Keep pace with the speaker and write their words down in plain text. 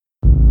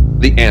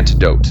The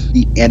antidote.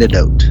 The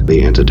antidote.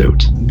 The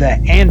antidote. The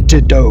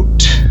antidote.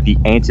 The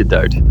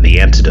antidote. The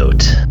antidote.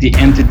 The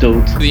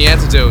antidote. The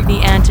antidote.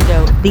 The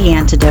antidote. The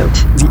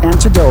antidote. The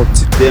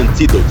antidote. The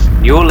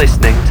antidote. You're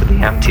listening to The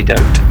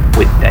Antidote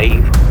with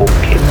Dave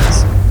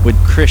Hawkins. With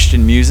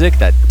Christian music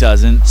that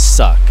doesn't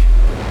suck.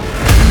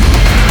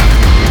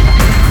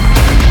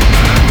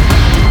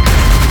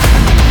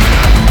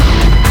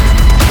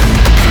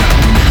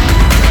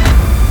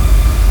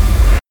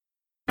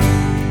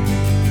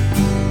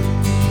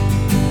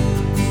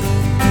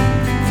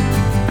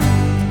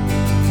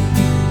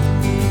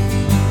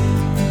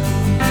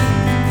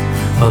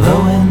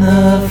 Although in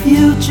the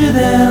future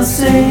they'll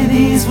say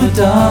these were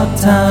dark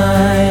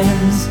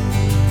times.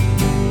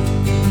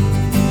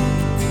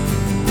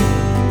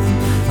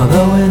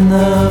 Although in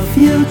the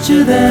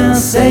future they'll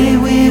say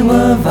we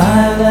were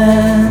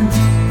violent.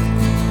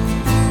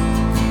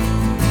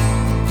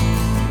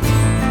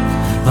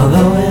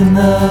 Although in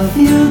the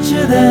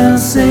future they'll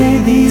say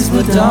these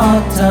were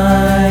dark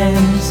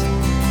times.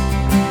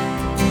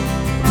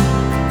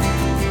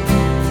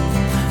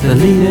 The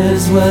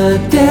leaders were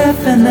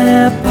deaf and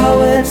their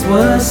poets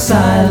were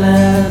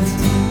silent.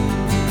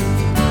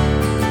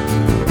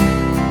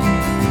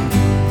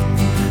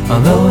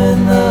 Although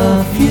in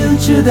the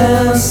future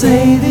they'll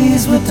say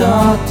these were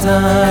dark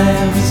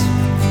times.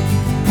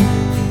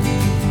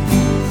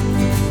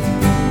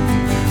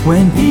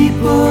 When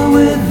people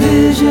with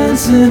vision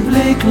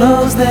simply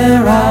close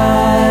their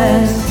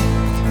eyes.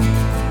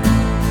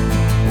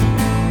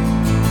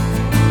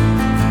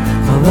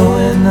 Although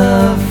in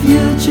the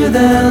future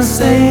they'll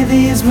say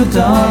these were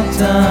dark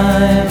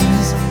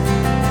times.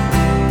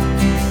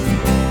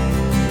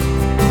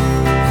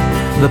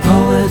 The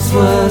poets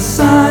were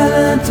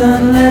silent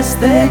unless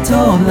they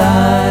told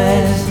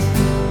lies.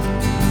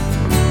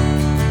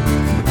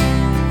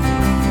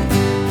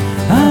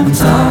 I'm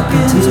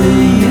talking to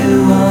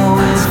you,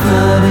 always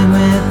flirting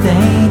with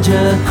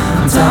danger.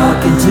 I'm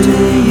talking to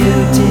you,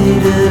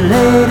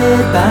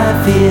 titillated by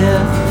fear.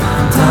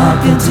 I'm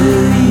talking to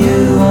you,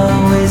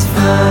 always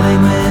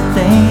flirting with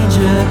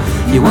danger.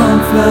 You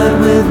won't flirt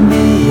with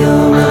me,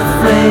 you're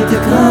afraid to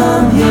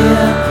come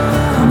here.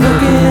 I'm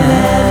looking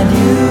at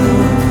you,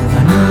 a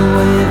new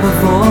wave of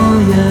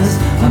foliage,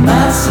 a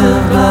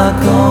massive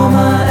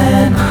glaucoma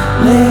and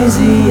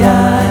lazy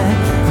eye.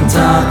 I'm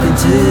talking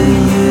to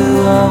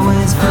you,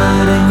 always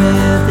flirting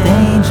with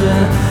danger.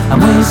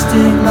 I'm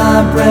wasting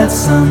my breath,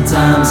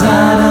 sometimes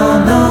I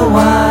don't know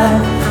why.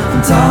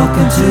 I'm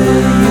talking to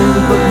you,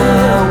 but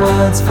my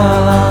words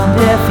fall on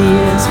deaf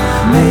ears.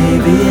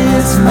 Maybe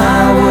it's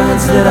my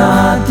words that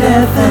are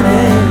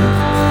deafening.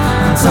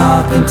 I'm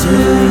talking to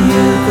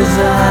you cause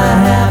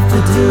I have to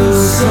do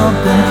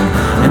something,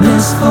 and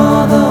this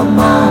for the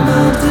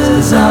moment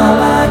is all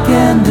I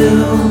can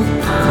do.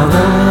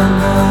 Although in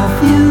the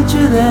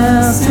future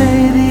they'll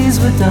say these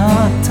were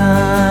dark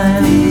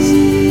times.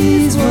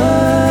 These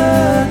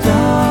were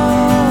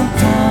dark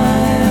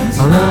times.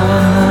 Although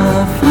in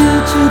the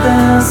future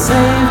they'll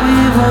say we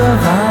were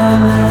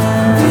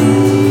violent.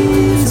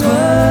 These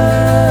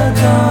were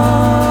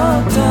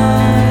dark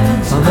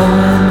times. Although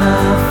in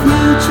the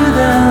future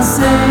they'll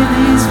say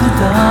these were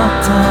dark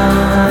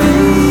times.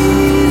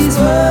 These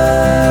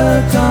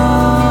were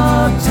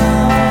dark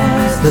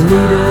times. The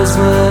leaders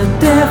were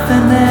deaf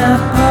and their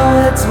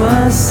poets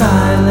were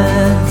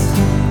silent.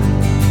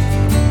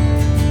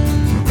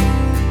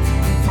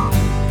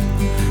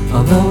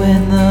 Although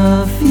in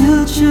the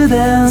future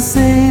they'll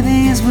say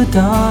these were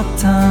dark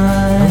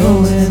times.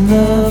 Although in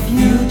the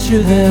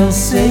future they'll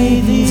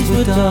say these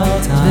were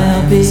dark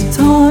times. They'll be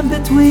torn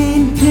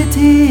between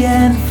pity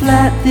and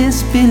flat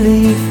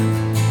disbelief.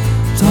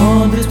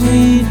 Torn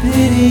between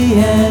pity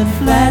and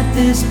flat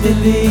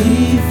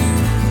disbelief.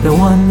 They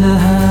wonder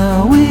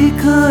how we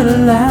could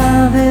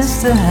allow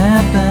this to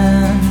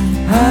happen.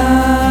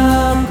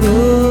 How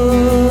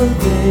could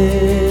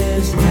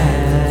this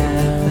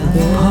happen?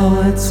 The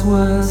poets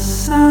were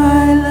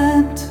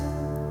silent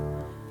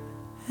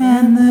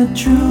and the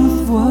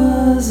truth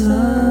was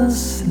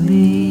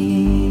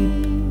asleep.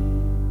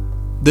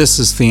 This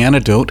is The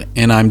Antidote,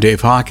 and I'm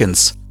Dave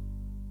Hawkins.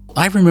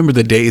 I remember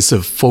the days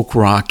of folk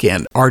rock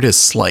and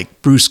artists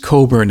like Bruce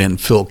Cockburn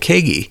and Phil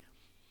Keaggy.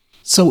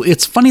 So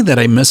it's funny that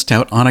I missed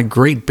out on a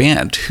great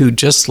band who,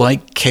 just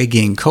like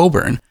Keaggy and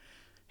Cockburn,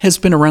 has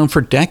been around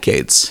for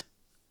decades.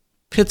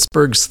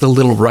 Pittsburgh's The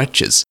Little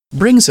Wretches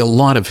brings a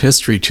lot of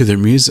history to their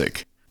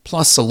music,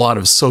 plus a lot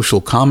of social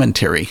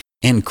commentary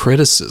and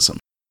criticism.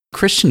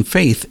 Christian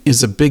faith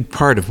is a big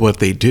part of what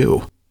they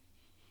do.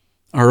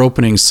 Our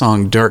opening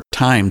song, Dark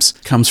Times,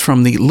 comes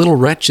from the Little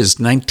Wretches'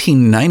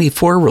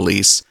 1994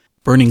 release,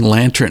 Burning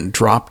Lantern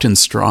Dropped in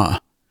Straw.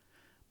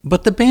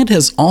 But the band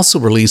has also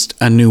released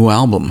a new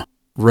album,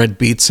 Red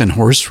Beets and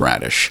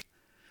Horseradish.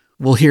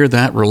 We'll hear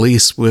that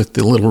release with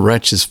the Little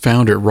Wretches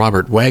founder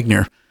Robert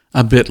Wagner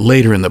a bit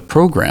later in the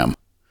program.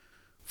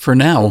 For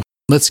now,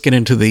 let's get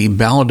into the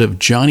Ballad of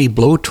Johnny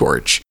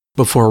Blowtorch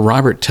before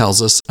Robert tells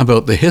us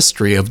about the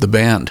history of the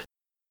band.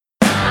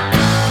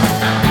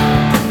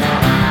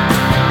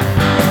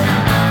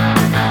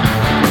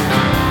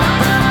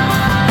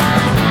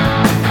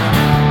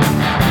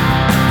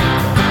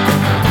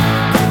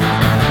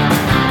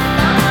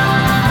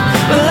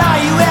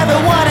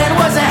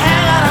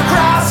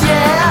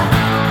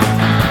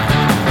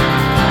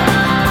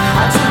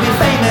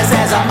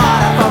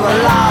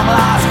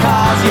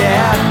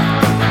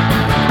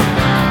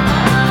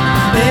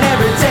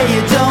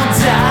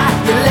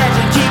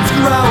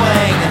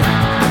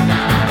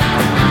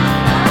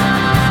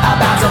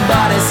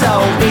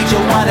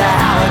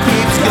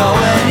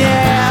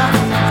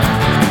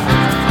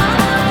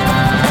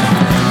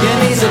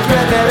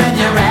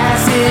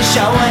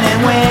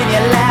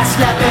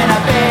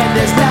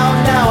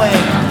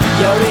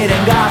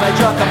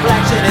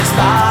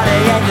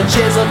 your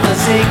chiseled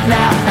physique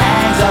now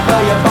hangs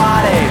over your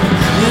body.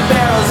 Your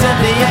barrel's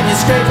empty and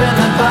you're scraping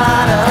the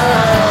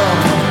bottom.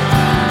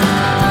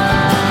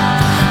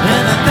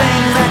 And the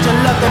things that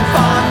you're looking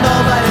for,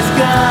 nobody's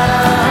got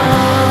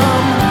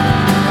 'em.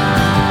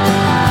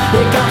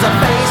 Here comes a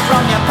face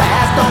from your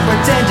past, don't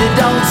pretend you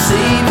don't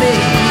see me.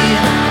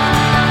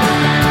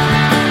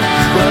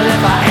 Well,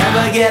 if I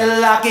ever get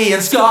lucky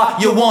and scar,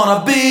 you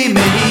wanna be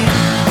me.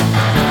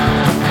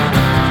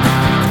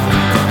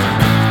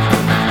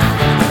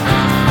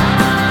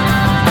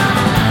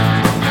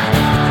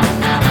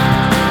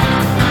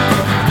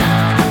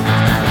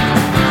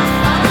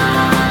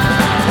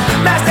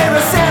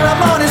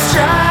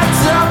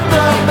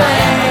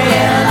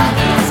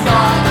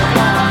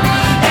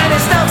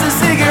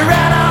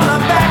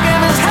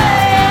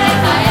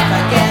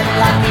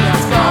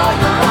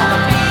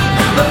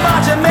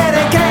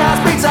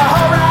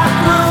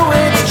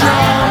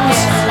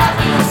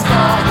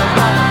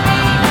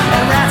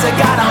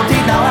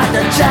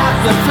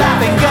 The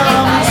flapping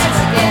gums.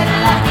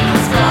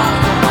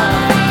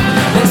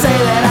 They say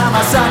that I'm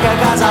a sucker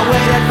cause I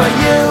waited for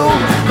you,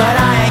 but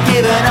I ain't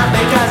giving up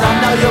because I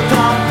know you'll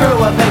come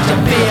through. It makes you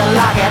feel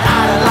like an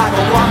idol, like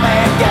a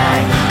one-man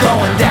gang,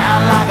 going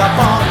down like a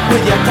punk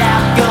with your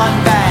cap gun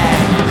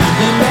bang.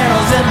 The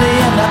barrel's empty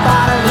and the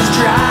bottle is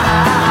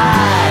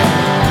dry,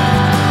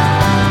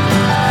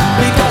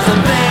 because the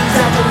things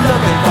that you're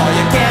looking for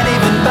you can't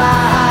even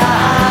buy.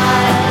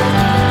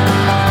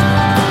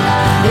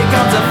 Here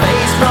comes a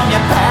face from your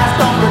past,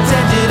 don't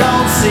pretend you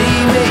don't see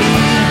me.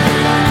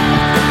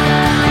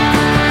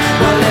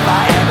 Well, if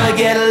I ever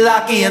get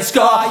lucky and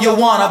scar, you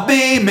wanna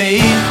be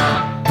me.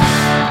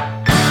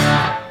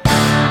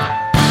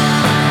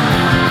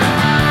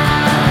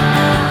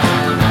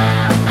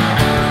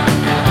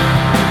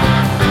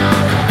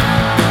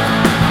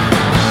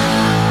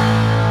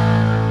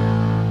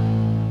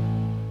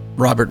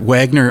 Robert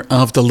Wagner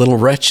of the Little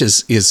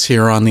Wretches is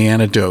here on The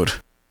Antidote.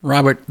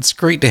 Robert, it's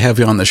great to have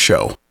you on the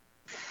show.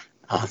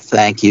 Oh,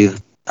 thank you.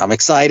 I'm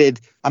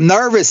excited. I'm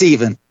nervous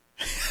even.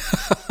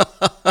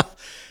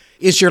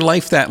 Is your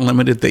life that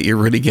limited that you're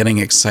really getting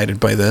excited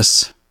by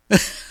this?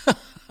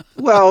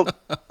 Well,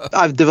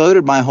 I've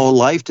devoted my whole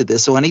life to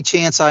this. So any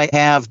chance I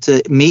have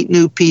to meet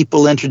new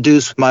people,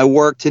 introduce my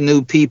work to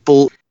new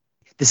people,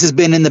 this has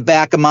been in the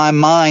back of my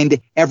mind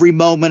every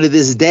moment of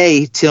this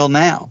day till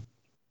now.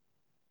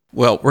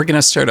 Well, we're going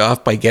to start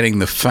off by getting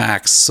the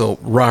facts. So,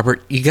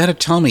 Robert, you got to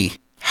tell me,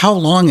 how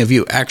long have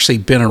you actually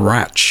been a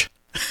wretch?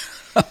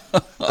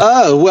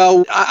 Oh,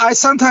 well, I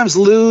sometimes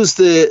lose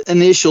the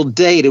initial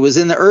date. It was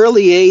in the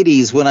early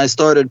 80s when I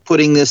started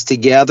putting this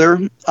together.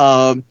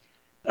 Around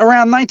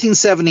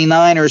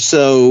 1979 or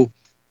so,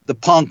 the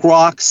punk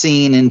rock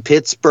scene in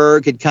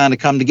Pittsburgh had kind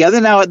of come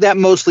together. Now, that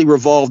mostly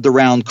revolved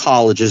around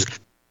colleges.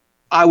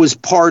 I was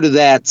part of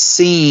that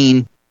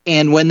scene,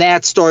 and when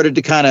that started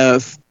to kind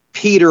of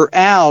peter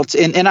out,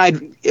 and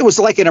it was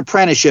like an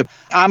apprenticeship.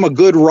 I'm a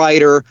good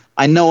writer.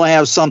 I know I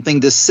have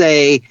something to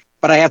say,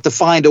 but I have to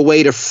find a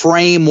way to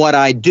frame what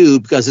I do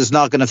because it's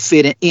not going to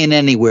fit in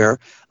anywhere.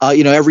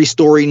 Every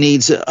story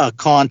needs a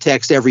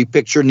context. Every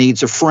picture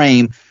needs a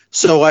frame.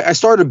 So I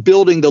started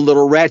building the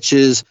Little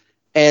Wretches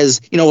as,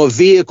 a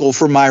vehicle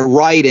for my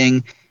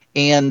writing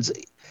and,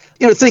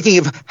 thinking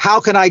of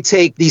how can I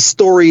take these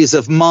stories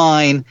of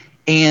mine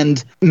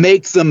and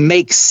make them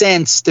make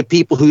sense to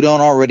people who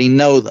don't already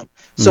know them.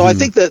 So I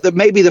think that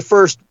maybe the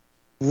first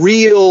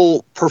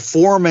real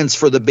performance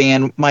for the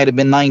band might have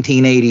been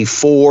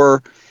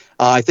 1984.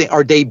 I think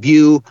our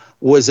debut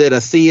was at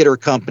a theater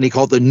company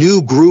called the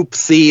New Group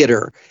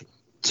Theater.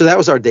 So that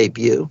was our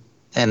debut,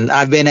 and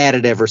I've been at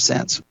it ever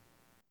since.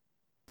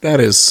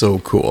 That is so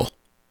cool.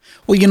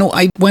 Well,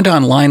 I went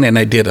online and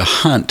I did a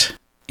hunt,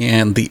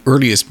 and the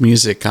earliest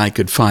music I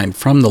could find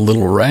from the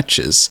Little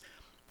Wretches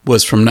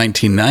was from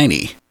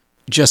 1990.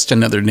 Just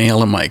another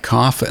nail in my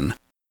coffin.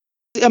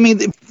 I mean,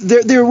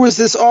 there was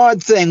this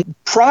odd thing.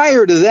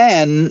 Prior to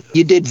then,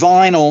 you did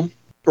vinyl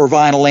or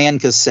vinyl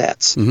and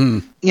cassettes.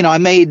 Mm-hmm. I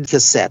made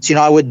cassettes.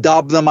 I would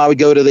dub them. I would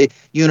go to the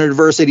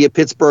University of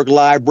Pittsburgh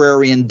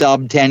library and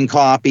dub 10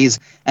 copies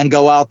and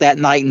go out that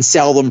night and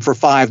sell them for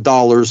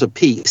 $5 a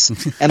piece.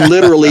 And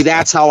literally,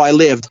 that's how I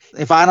lived.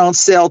 If I don't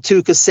sell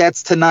 2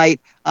 cassettes tonight,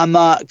 I'm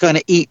not going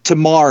to eat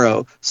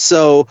tomorrow.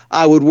 So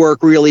I would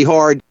work really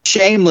hard,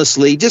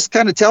 shamelessly, just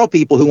kind of tell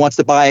people who wants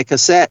to buy a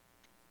cassette.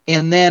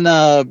 And then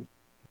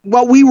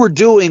what we were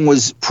doing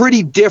was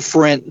pretty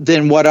different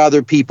than what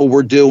other people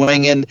were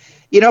doing. And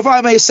if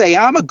I may say,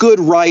 I'm a good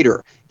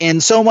writer,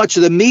 and so much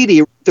of the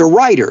media, they're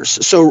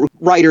writers. So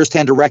writers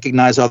tend to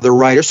recognize other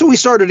writers. So we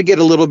started to get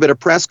a little bit of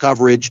press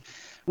coverage.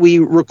 We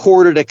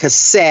recorded a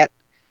cassette,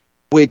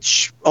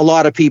 which a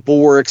lot of people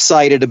were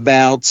excited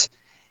about.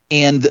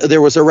 And there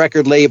was a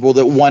record label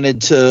that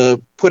wanted to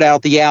put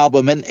out the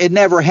album. And it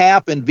never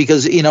happened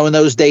because, in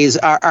those days,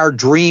 our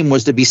dream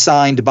was to be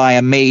signed by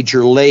a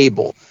major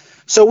label.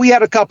 So we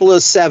had a couple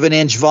of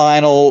 7-inch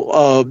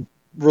vinyl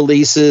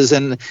releases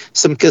and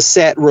some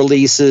cassette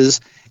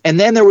releases. And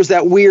then there was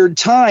that weird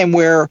time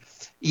where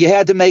you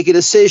had to make a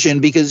decision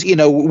because,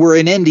 we're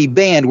an indie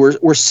band.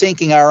 We're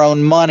sinking our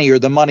own money or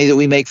the money that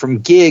we make from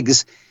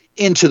gigs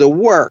into the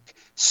work.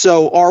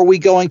 So are we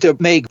going to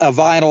make a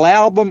vinyl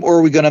album or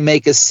are we going to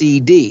make a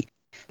CD?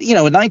 In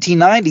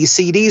 1990,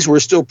 CDs were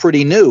still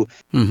pretty new.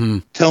 Mm-hmm.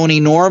 Tony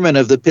Norman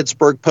of the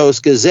Pittsburgh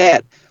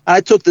Post-Gazette,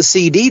 I took the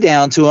CD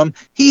down to him.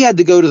 He had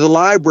to go to the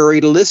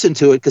library to listen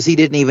to it because he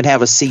didn't even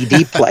have a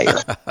CD player.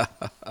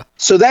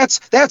 So that's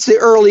the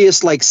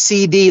earliest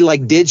CD,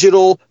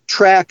 digital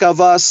track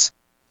of us.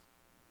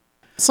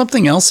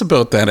 Something else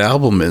about that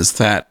album is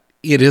that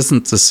it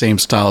isn't the same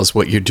style as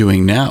what you're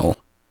doing now.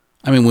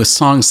 I mean, with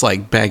songs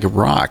like Bag of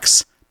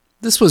Rocks,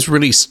 this was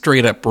really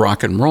straight up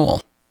rock and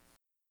roll.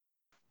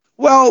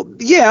 Well,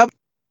 yeah,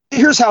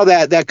 here's how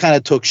that kind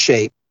of took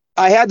shape.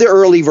 I had the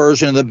early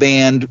version of the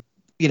band,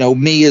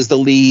 me as the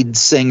lead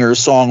singer,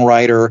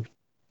 songwriter,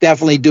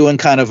 definitely doing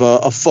kind of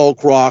a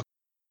folk rock.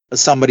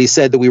 Somebody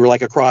said that we were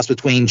like a cross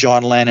between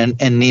John Lennon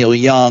and Neil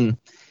Young.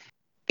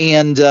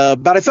 And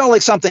but I felt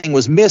like something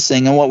was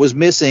missing. And what was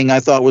missing, I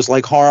thought, was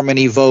like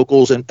harmony,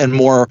 vocals, and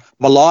more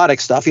melodic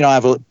stuff. I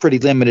have a pretty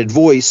limited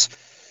voice.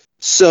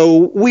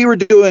 So we were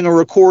doing a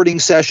recording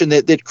session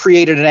that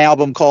created an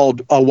album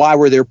called Why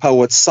Were There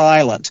Poets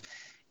Silent?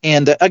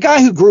 And a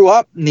guy who grew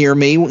up near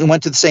me and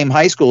went to the same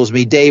high school as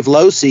me, Dave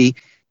Losey,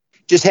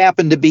 just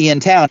happened to be in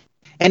town.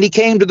 And he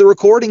came to the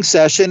recording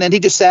session and he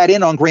just sat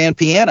in on grand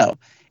piano.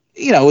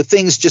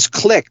 Things just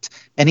clicked.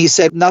 And he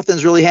said,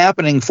 nothing's really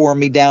happening for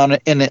me down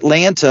in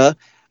Atlanta.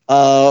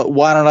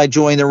 Why don't I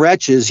join the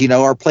Wretches?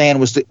 Our plan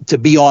was to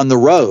be on the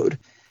road.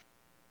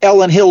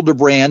 Ellen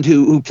Hildebrand,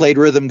 who played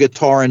rhythm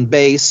guitar and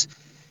bass,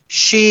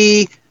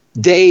 she,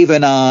 Dave,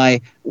 and I,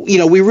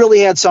 we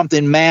really had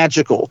something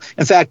magical.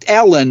 In fact,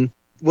 Ellen,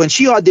 when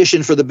she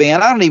auditioned for the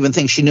band, I don't even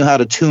think she knew how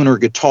to tune her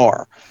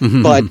guitar.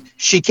 Mm-hmm. But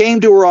she came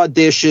to her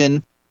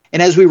audition,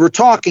 and as we were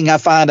talking, I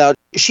found out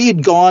she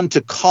had gone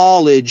to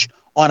college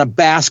on a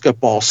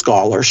basketball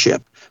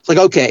scholarship. It's like,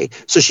 okay,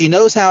 so she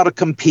knows how to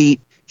compete.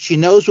 She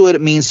knows what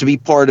it means to be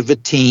part of a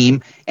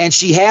team, and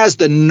she has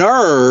the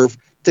nerve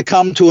to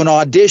come to an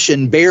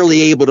audition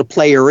barely able to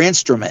play her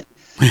instrument.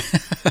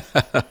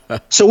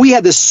 So we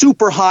had this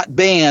super hot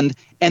band,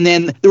 and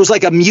then there was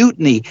like a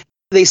mutiny.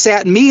 They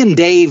sat me and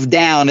Dave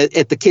down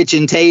at the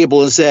kitchen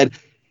table and said,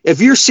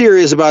 if you're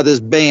serious about this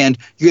band,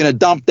 you're going to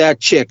dump that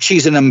chick.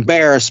 She's an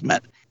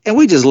embarrassment. And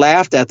we just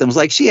laughed at them. It's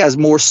like, she has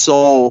more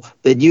soul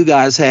than you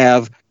guys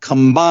have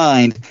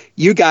combined.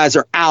 You guys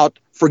are out.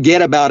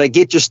 Forget about it.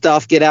 Get your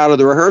stuff. Get out of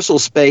the rehearsal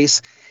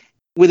space.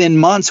 Within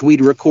months, we'd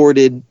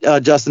recorded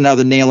Just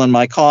Another Nail in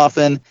My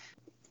Coffin.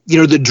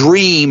 The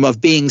dream of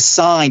being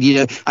signed.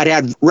 I'd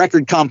had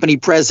record company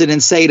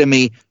presidents say to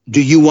me,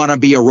 do you want to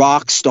be a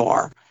rock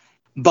star?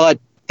 But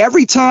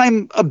every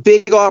time a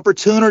big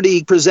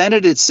opportunity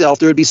presented itself,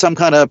 there would be some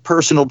kind of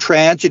personal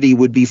tragedy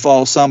would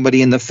befall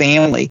somebody in the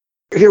family.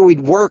 Here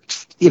we'd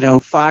worked,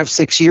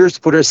 5-6 years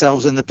to put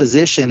ourselves in the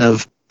position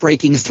of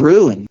breaking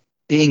through and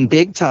being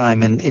big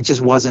time, and it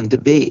just wasn't to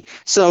be.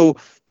 So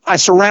I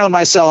surround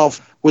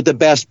myself with the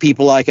best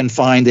people I can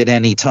find at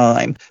any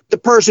time. The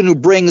person who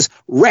brings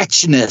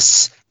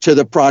wretchness to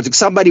the project,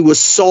 somebody with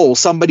soul,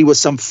 somebody with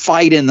some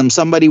fight in them,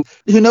 somebody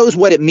who knows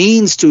what it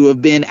means to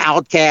have been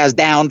outcast,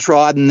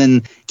 downtrodden,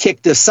 and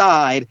kicked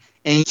aside,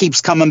 and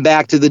keeps coming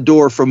back to the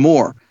door for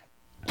more.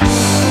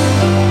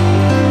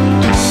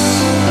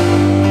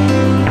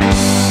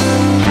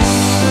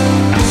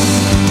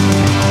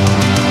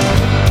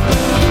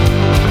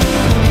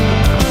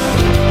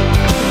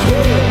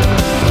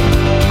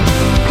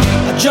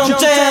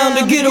 Jumped down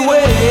to get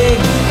away,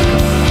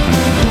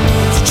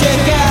 to check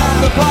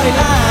out the party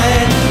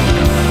line,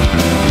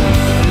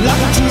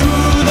 locked to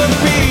the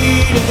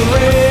beat of the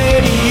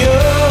radio,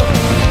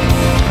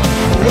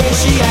 where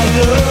she had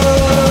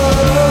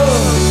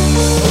love,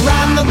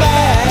 around the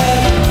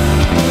back,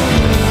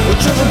 with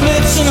triple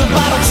blitz and a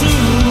bottle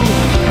too.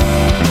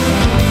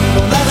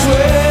 Well, that's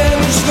where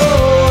we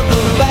scored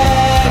the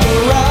Bag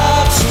of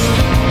Rocks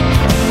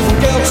from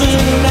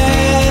Kelton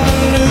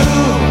Avenue.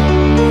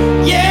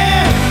 Yeah!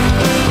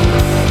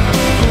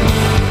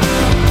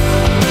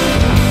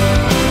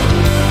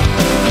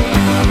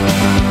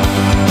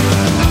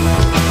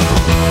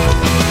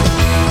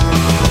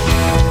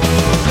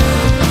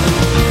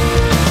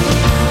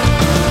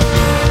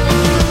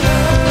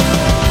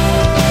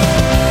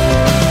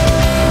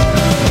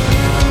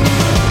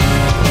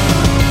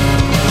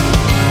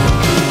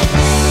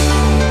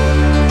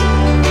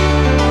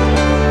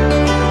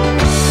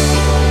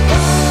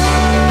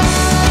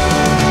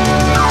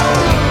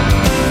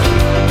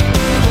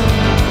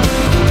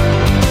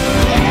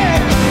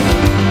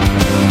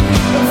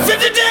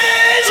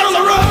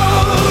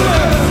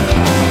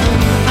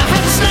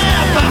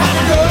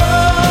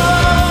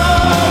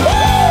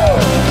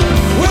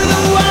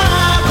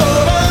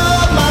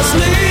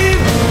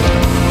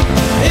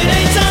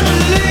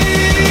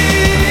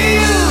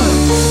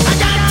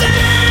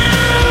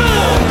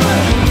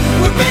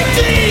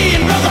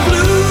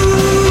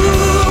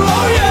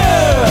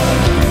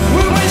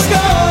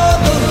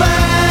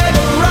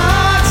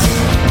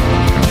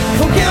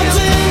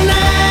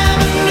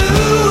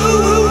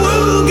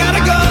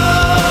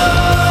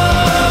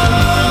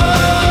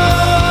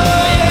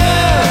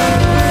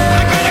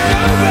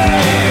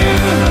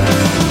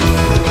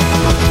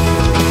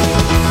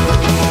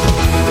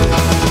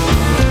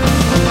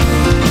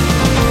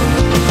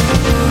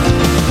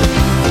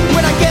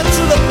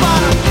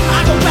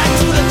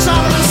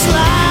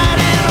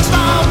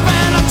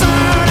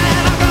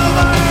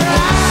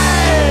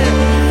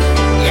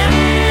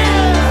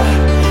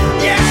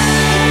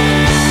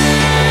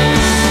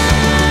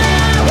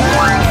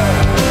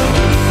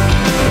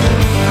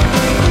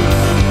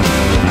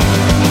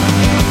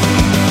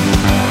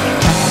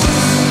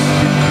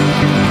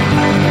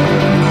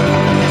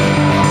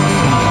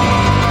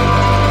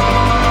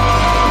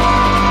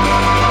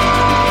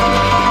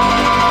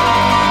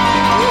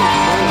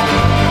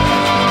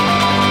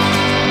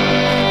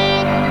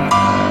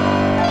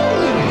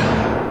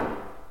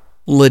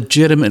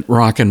 legitimate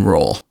rock and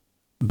roll.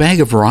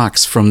 Bag of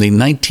Rocks from the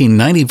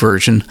 1990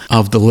 version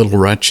of The Little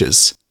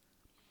Wretches.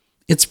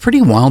 It's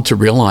pretty wild to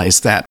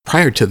realize that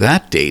prior to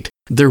that date,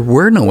 there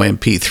were no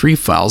MP3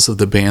 files of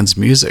the band's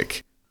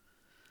music.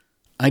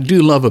 I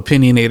do love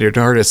opinionated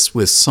artists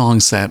with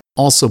songs that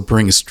also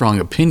bring strong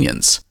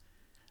opinions.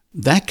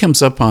 That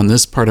comes up on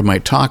this part of my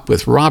talk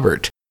with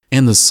Robert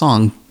and the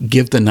song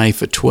Give the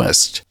Knife a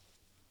Twist.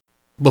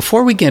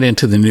 Before we get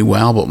into the new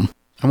album,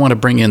 I want to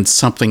bring in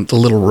something the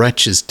Little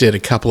Wretches did a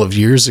couple of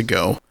years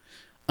ago,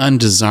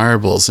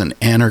 Undesirables and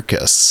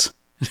Anarchists.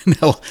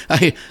 Now,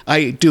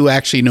 I do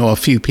actually know a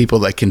few people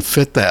that can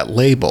fit that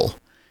label.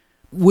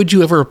 Would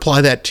you ever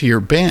apply that to your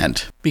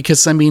band?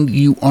 Because, I mean,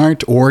 you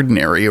aren't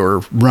ordinary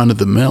or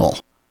run-of-the-mill.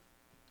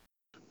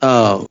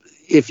 Oh,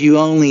 if you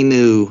only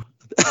knew.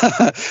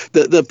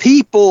 the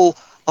people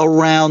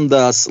around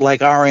us,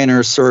 like our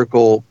inner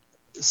circle,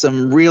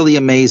 some really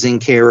amazing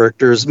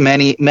characters,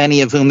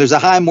 many of whom there's a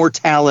high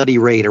mortality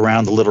rate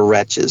around the Little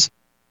Wretches,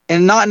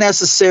 and not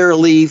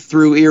necessarily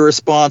through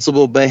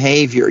irresponsible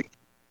behavior.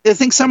 I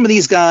think some of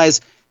these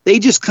guys, they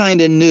just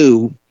kind of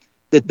knew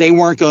that they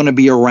weren't going to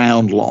be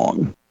around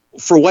long.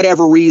 For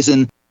whatever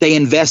reason, they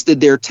invested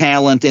their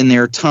talent and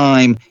their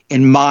time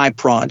in my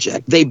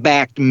project. They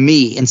backed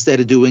me instead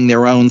of doing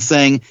their own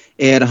thing.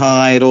 Ed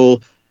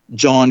Heidel,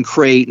 John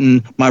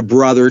Creighton, my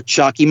brother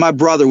Chucky. My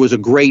brother was a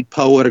great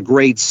poet, a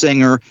great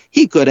singer.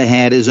 He could have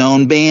had his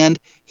own band.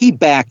 He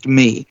backed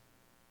me.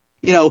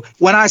 You know,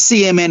 when I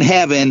see him in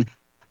heaven,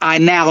 I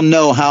now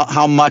know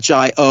how much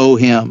I owe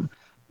him.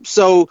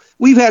 So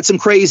we've had some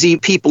crazy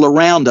people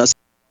around us.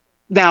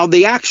 Now,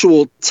 the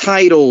actual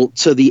title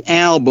to the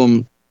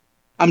album,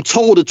 I'm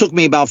told it took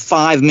me about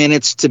 5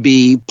 minutes to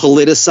be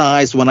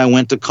politicized when I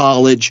went to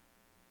college.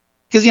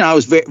 Because, you know, I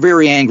was a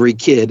very angry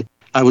kid.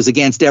 I was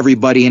against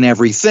everybody and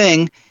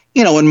everything.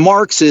 You know, and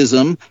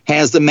Marxism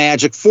has the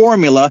magic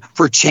formula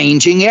for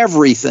changing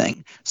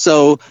everything.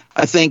 So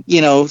I think,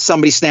 you know,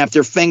 somebody snapped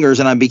their fingers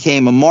and I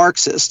became a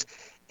Marxist.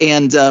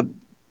 And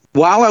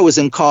while I was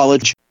in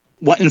college,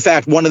 in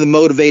fact, one of the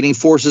motivating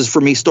forces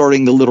for me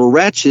starting the Little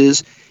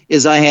Wretches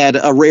is I had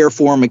a rare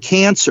form of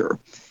cancer.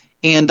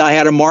 And I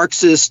had a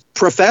Marxist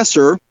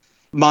professor.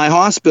 My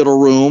hospital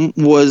room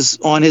was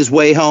on his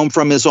way home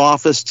from his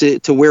office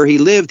to where he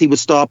lived. He would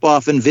stop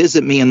off and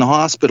visit me in the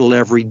hospital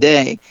every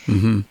day.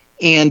 Mm-hmm.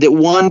 And at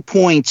one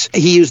point,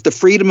 he used the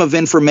Freedom of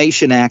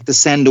Information Act to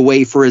send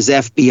away for his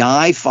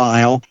FBI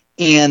file.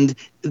 And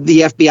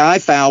the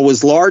FBI file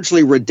was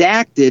largely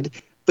redacted,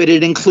 but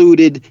it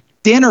included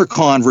dinner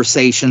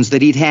conversations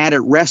that he'd had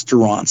at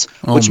restaurants,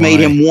 which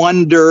made him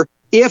wonder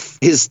if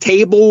his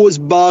table was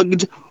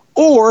bugged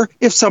or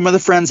if some of the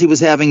friends he was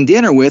having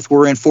dinner with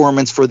were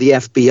informants for the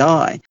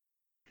FBI.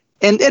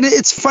 And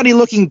it's funny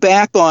looking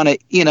back on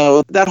it, you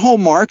know, that whole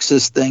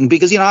Marxist thing,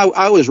 because, you know,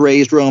 I was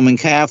raised Roman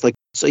Catholic,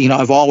 so, you know,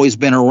 I've always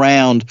been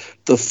around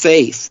the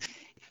faith.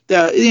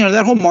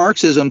 That whole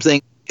Marxism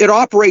thing, it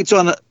operates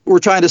on, we're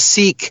trying to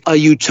seek a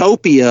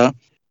utopia,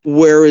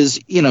 whereas,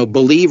 you know,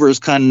 believers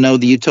kind of know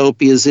the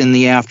utopia is in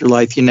the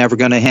afterlife. You're never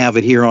going to have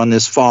it here on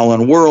this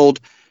fallen world.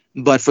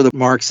 But for the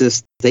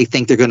Marxists, they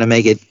think they're going to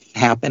make it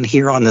happen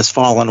here on this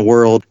fallen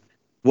world.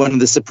 One of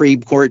the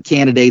Supreme Court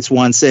candidates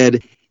once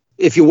said,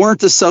 if you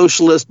weren't a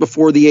socialist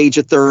before the age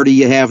of 30,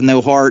 you have no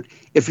heart.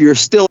 If you're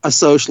still a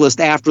socialist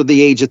after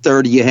the age of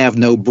 30, you have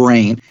no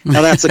brain.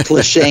 Now, that's a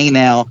cliche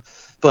now,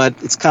 but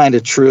it's kind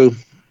of true.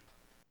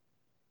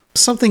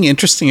 Something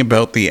interesting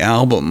about the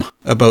album,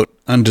 about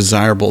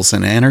Undesirables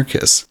and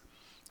Anarchists,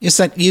 is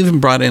that you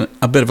even brought in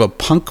a bit of a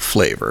punk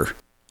flavor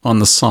on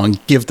the song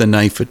Give the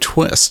Knife a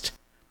Twist.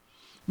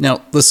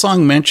 Now, the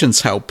song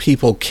mentions how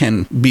people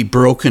can be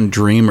broken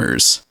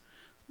dreamers.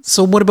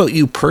 So what about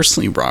you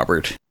personally,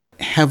 Robert?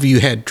 Have you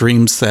had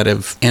dreams that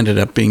have ended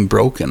up being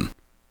broken?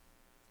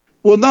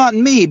 Well, not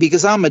me,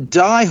 because I'm a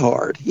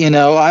diehard. You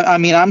know, I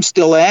mean, I'm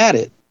still at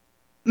it.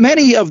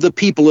 Many of the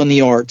people in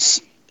the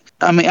arts,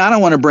 I mean, I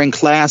don't want to bring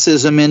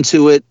classism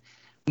into it,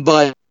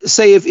 but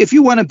say if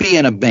you want to be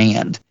in a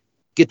band,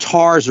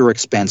 guitars are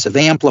expensive,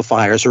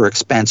 amplifiers are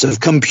expensive,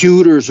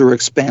 computers are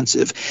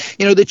expensive.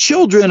 You know, the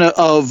children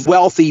of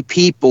wealthy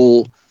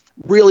people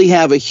really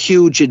have a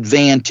huge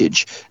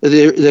advantage.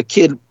 The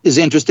kid is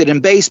interested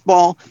in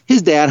baseball.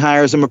 His dad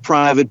hires him a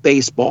private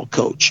baseball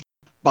coach,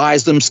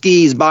 buys them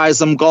skis, buys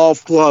them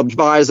golf clubs,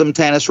 buys them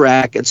tennis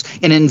rackets,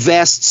 and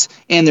invests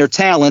in their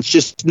talents,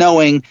 just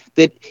knowing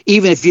that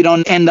even if you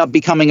don't end up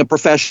becoming a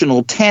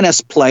professional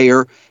tennis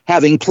player,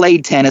 having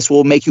played tennis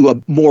will make you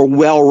a more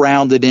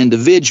well-rounded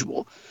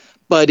individual.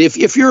 But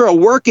if you're a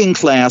working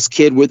class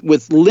kid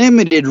with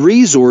limited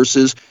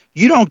resources,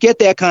 you don't get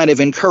that kind of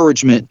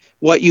encouragement.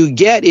 What you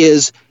get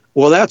is,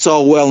 well, that's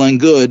all well and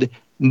good,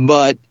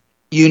 but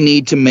you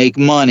need to make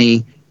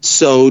money.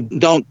 So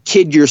don't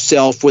kid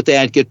yourself with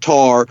that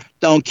guitar.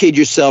 Don't kid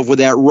yourself with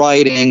that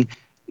writing.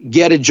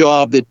 Get a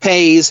job that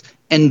pays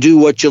and do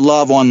what you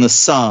love on the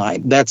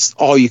side. That's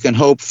all you can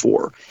hope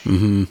for.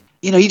 Mm-hmm.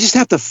 You know, you just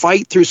have to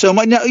fight through so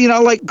much. You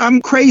know, like,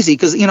 I'm crazy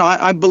because, you know,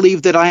 I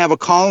believe that I have a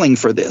calling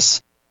for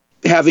this.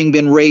 having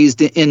been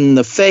raised in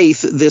the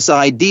faith, this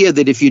idea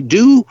that if you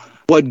do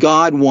what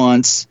God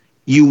wants,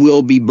 you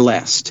will be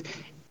blessed.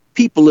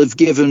 People have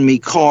given me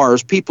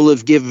cars, people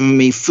have given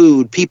me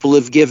food, people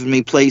have given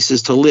me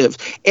places to live.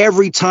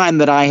 Every time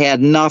that I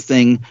had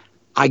nothing,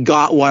 I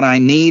got what I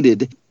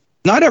needed.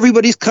 Not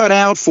everybody's cut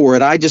out for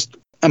it. I just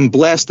am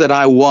blessed that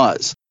I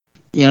was.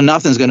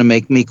 Nothing's going to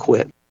make me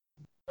quit.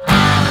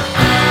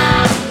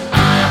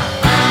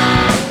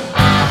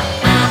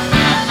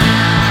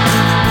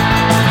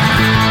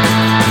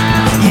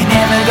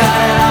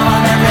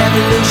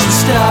 Revolution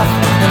stuff,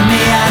 and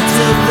me, I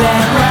took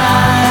that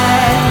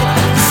ride.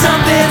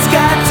 Something's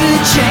got to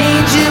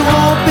change, it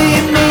won't be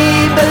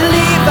me,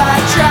 believe I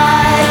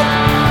tried.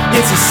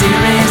 It's a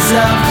series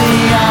of the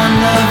on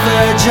the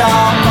verge,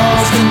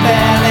 almost and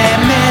barely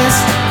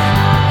missed.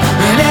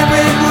 And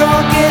every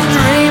broken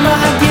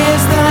dreamer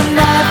gives the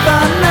knife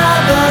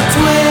another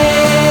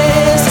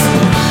twist.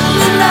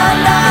 Na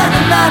na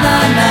na na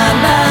na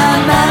na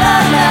na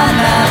na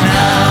na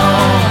na.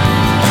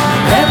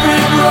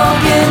 Every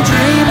broken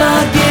dreamer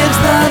gives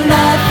the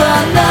knife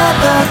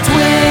another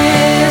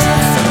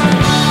twist.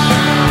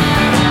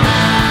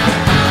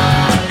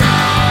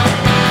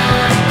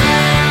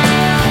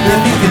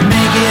 If you can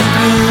make it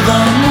through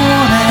the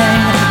morning,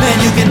 then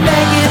you can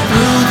make it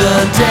through the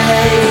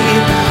day.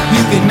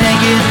 You can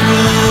make it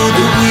through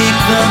the week,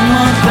 the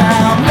month,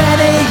 how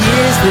many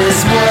years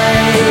this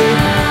way.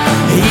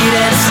 Eat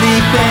and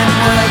sleep and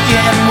work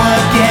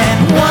and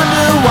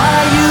wonder why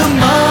you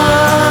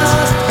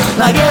must.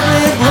 Like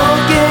every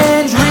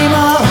broken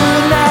dreamer who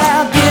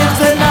now gives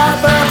the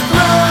knife a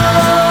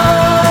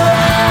thrust.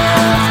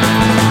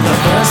 The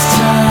first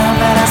time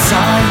that I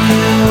saw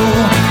you,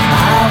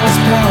 I was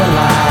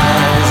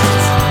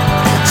paralyzed.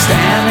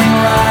 Standing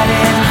right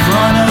in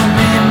front of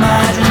me,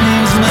 my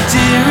dreams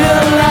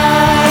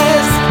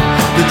materialized.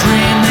 The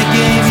dream that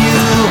gave you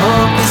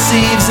hope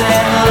deceives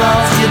and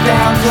lost you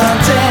down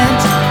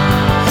content.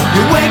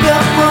 You wake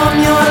up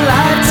from your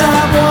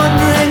lifetime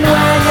wondering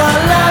where your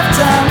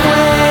lifetime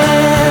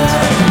went.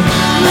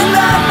 Na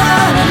na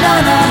na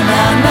na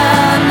na na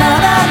na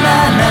na na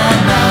na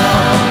na.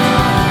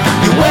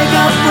 You wake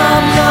up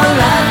from your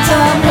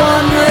lifetime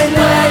wondering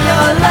where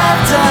your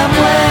lifetime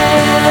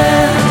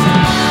went.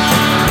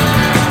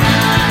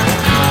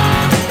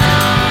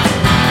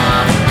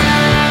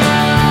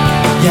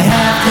 You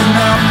have to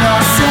numb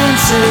your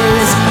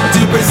senses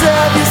to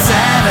preserve your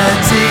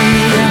sanity.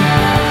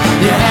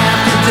 You have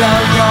to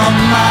dull your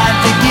mind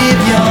to give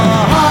your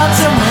heart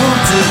some room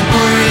to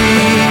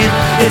breathe.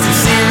 It's a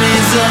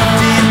series of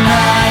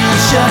denial,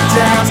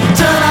 shutdowns,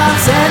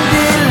 turn-offs and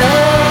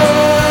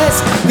delays.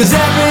 'Cause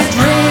every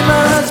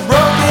dreamer's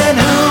broken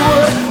who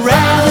would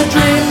rather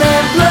dream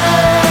than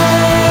play.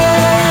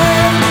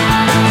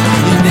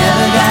 You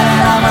never got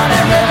it all on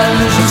that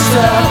revolution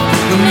stuff.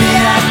 For me,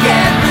 I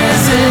can't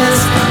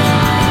resist.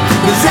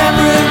 'Cause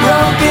every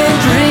broken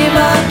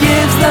dreamer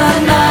gives the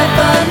knife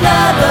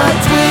another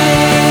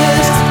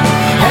twist.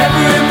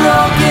 Every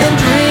broken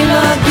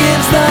dreamer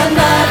gives the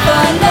knife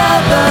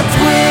another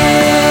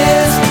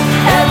twist.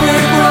 Every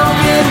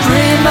broken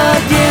dreamer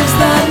gives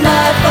the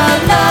knife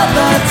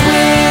another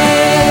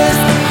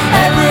twist.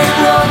 Every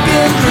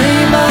broken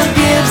dreamer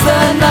gives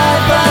the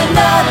knife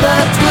another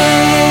twist.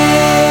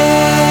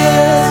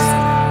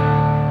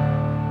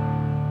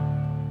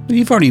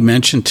 You've already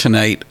mentioned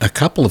tonight a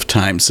couple of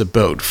times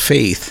about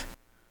faith.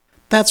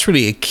 That's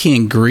really a key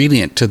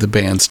ingredient to the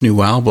band's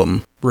new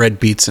album, Red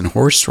Beets and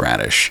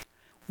Horseradish.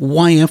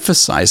 Why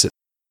emphasize it?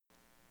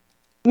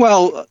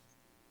 Well,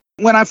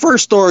 when I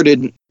first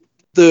started,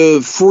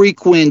 the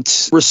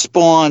frequent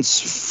response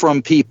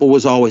from people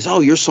was always, oh,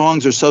 your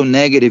songs are so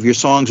negative, your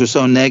songs are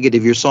so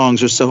negative, your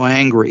songs are so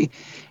angry.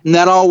 And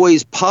that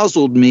always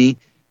puzzled me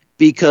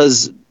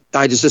because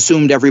I just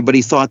assumed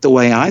everybody thought the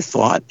way I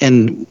thought.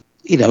 And,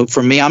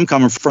 for me, I'm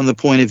coming from the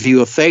point of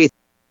view of faith.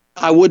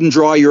 I wouldn't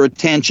draw your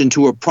attention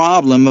to a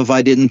problem if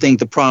I didn't think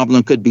the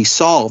problem could be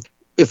solved.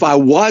 If I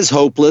was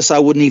hopeless, I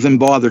wouldn't even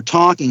bother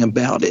talking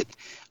about it.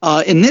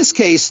 In this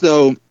case,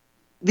 though,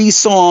 these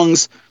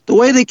songs, the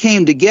way they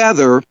came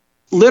together,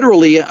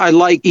 literally, I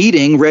like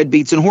eating red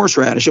beets and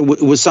horseradish. It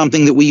was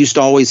something that we used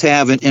to always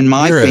have in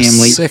my family. You're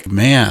a sick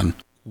man.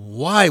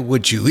 Why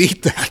would you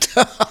eat that?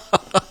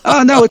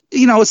 No,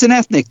 it's an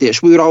ethnic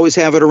dish. We would always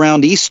have it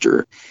around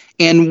Easter.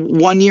 And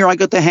one year I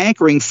got the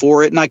hankering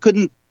for it, and I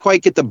couldn't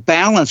quite get the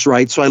balance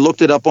right, so I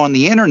looked it up on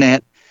the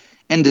internet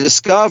and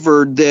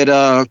discovered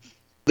that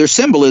there's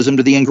symbolism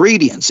to the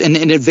ingredients, and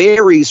it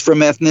varies from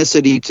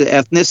ethnicity to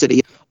ethnicity.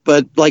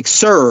 But like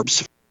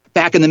Serbs,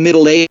 back in the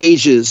Middle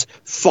Ages,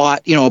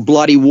 fought a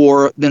bloody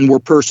war, then were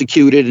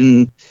persecuted,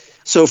 and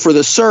so for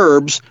the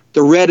Serbs,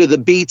 the red of the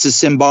beets is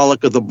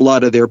symbolic of the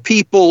blood of their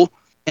people,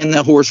 and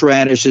the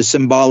horseradish is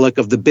symbolic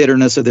of the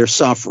bitterness of their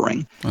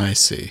suffering. I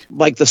see.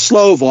 Like the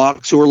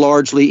Slovaks, who are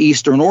largely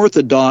Eastern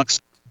Orthodox,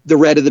 the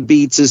red of the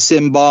beets is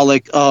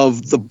symbolic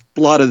of the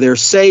blood of their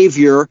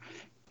Savior,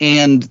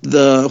 and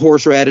the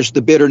horseradish,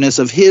 the bitterness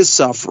of his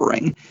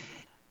suffering.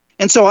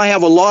 And so I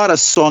have a lot of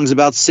songs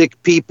about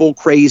sick people,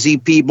 crazy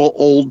people,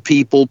 old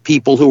people,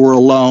 people who are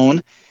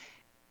alone.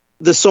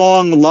 The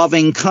song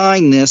Loving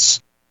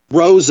Kindness,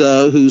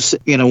 Rosa, who's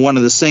one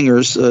of the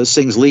singers,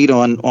 sings lead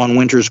on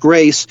Winter's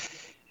Grace.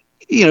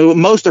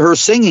 Most of her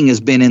singing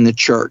has been in the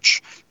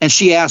church. And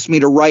she asked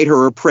me to write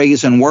her a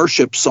praise and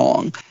worship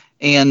song.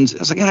 And I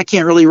was like, I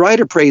can't really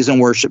write a praise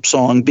and worship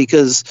song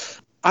because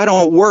I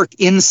don't work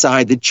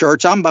inside the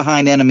church. I'm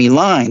behind enemy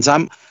lines.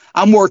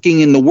 I'm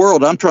working in the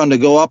world. I'm trying to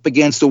go up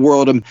against the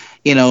world and,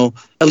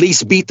 at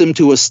least beat them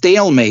to a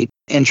stalemate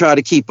and try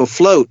to keep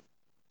afloat.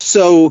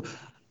 So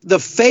the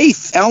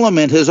faith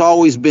element has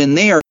always been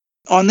there.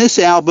 On this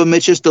album,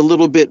 it's just a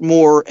little bit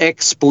more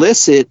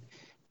explicit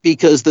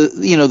because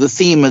the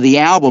theme of the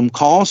album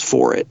calls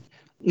for it.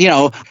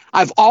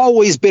 I've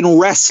always been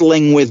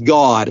wrestling with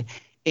God,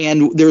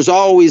 and there's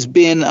always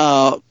been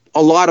a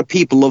lot of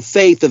people of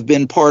faith have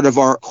been part of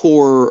our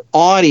core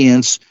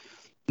audience.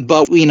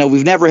 But,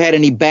 we've never had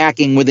any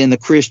backing within the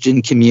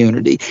Christian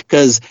community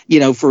because,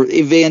 for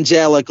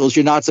evangelicals,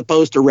 you're not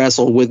supposed to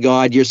wrestle with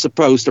God. You're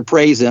supposed to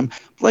praise him.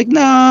 Like,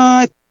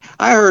 nah,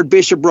 I heard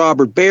Bishop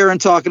Robert Barron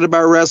talking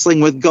about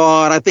wrestling with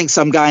God. I think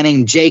some guy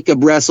named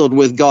Jacob wrestled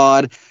with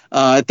God.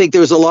 I think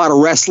there's a lot of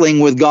wrestling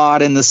with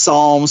God in the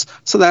Psalms.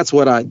 So that's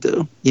what I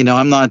do.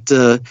 I'm not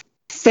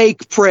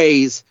fake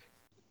praise.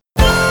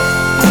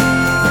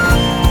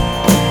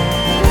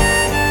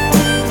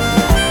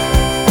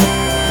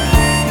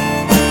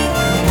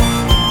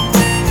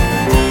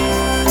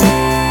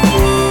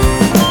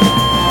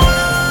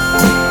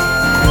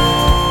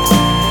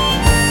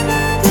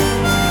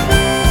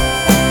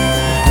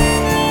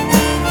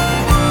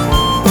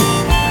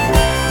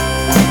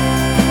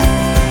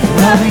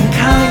 Loving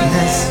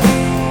kindness,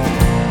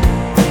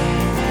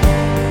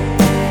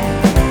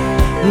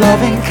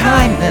 loving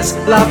kindness,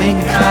 loving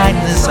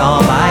kindness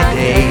all my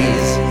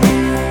days.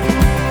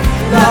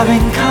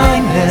 Loving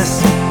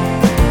kindness,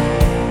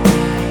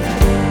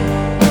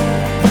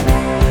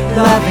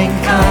 loving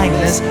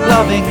kindness,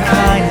 loving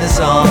kindness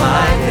all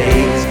my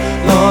days.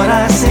 Lord,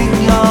 I sing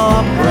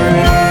your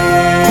praise.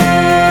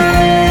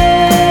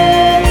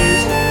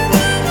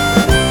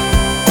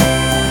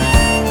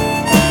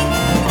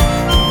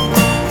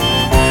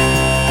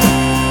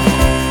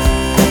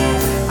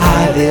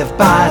 I live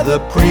by the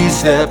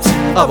precepts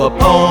of a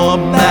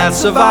poem that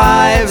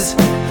survives,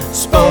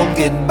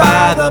 spoken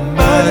by the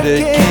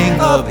murdered king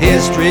of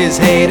history's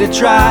hated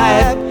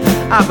tribe.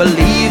 I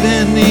believe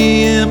in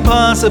the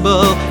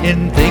impossible,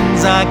 in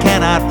things I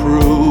cannot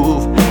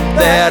prove,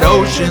 that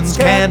oceans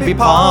can be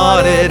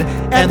parted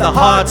and the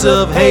hearts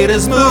of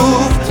haters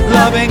moved.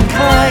 Loving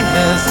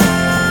kindness,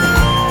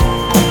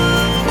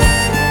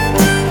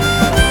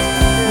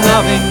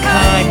 loving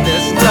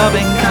kindness,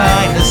 loving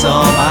kindness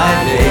all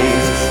my days.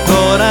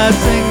 Lord, I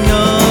sing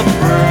your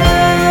praise.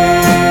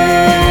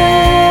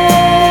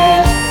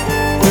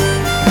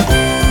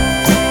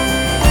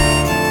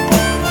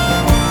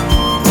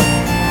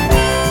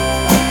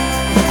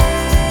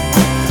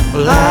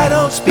 Well, I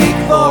don't speak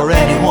for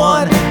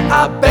anyone,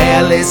 I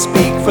barely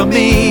speak for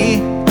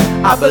me.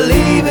 I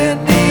believe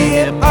in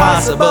the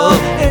impossible,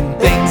 in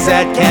things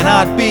that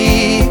cannot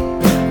be.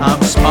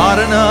 I'm smart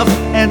enough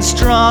and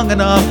strong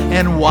enough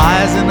and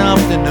wise enough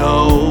to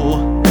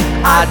know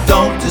I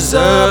don't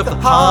deserve the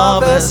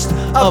harvest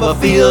of a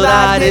field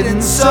I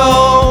didn't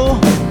sow.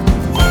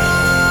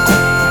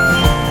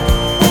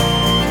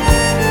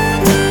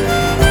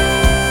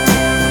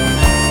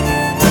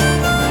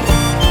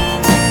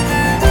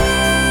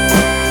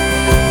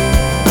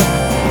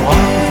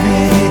 Walk with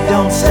me,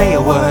 don't say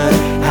a word.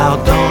 How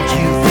don't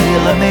you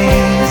feel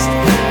amazed?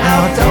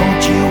 How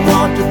don't you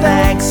want to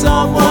thank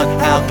someone?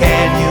 How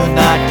can you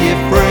not give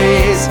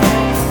praise?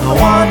 I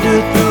wander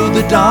through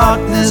the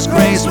darkness,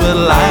 graced with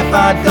life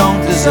I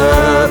don't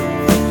deserve.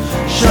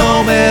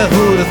 Show me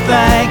who to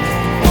thank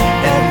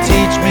and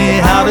teach me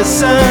how to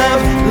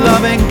serve.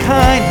 Loving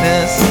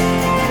kindness,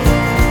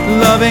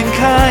 loving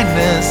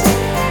kindness,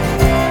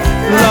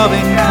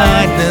 loving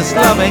kindness,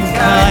 loving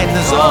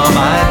kindness all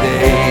my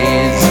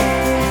days.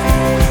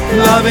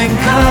 Loving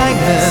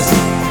kindness,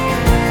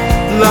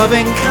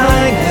 loving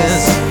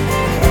kindness,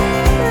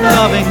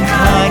 loving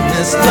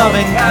kindness,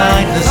 loving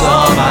kindness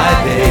all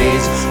my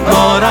days.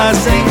 Lord, I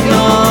sing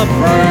your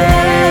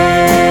praise.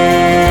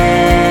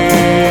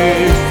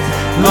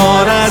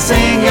 Lord, I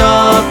sing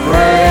your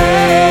praise.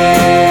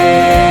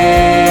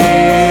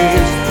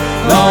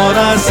 Lord,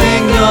 I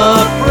sing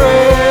your praise.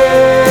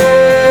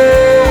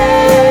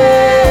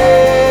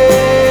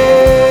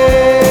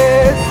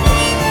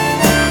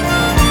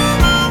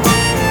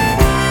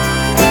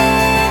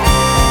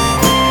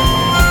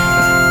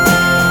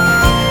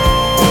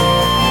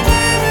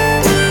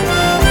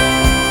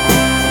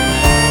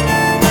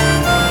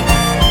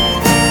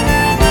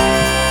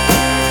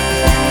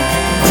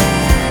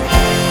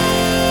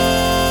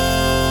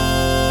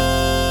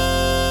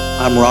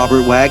 I'm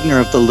Robert Wagner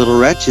of the Little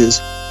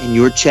Wretches, and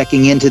you're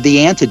checking into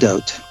The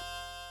Antidote.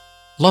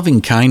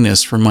 Loving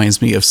Kindness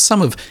reminds me of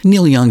some of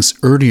Neil Young's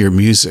earlier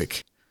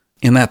music,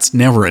 and that's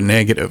never a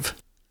negative.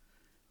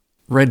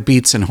 Red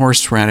Beets and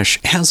Horseradish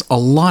has a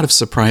lot of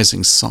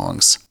surprising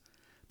songs,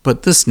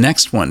 but this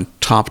next one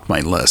topped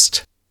my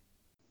list.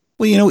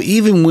 Well,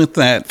 even with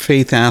that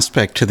faith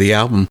aspect to the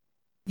album,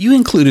 you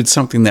included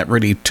something that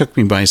really took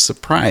me by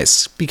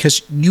surprise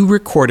because you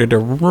recorded a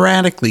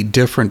radically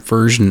different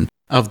version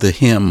of the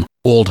hymn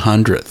Old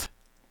Hundredth.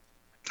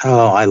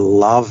 Oh, I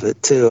love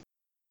it too.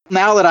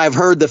 Now that I've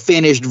heard the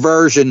finished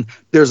version,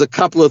 there's a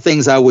couple of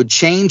things I would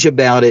change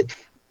about it.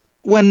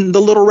 When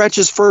the Little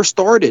Wretches first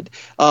started,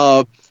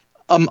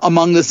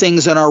 among the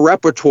things in our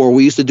repertoire,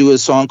 we used to do a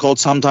song called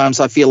Sometimes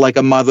I Feel Like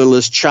a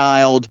Motherless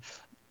Child,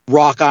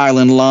 Rock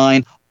Island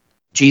Line,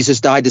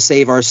 Jesus died to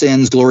save our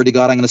sins, glory to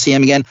God, I'm going to see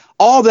him again.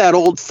 All that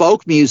old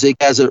folk music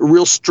has a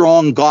real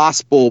strong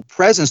gospel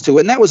presence to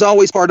it, and that was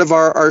always part of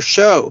our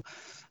show.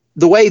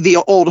 The way the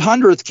Old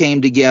Hundredth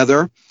came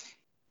together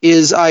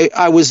is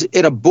I was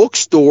at a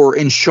bookstore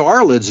in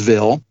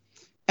Charlottesville,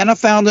 and I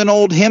found an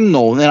old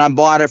hymnal, and I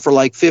bought it for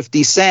like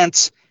 50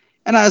 cents.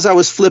 And as I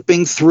was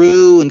flipping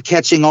through and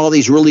catching all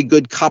these really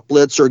good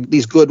couplets or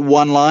these good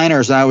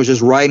one-liners, I was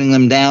just writing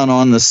them down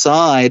on the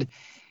side.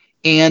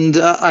 And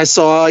I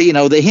saw,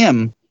 the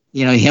hymn,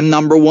 hymn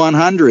number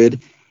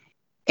 100.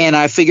 And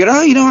I figured,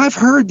 I've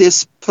heard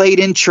this played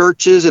in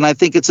churches, and I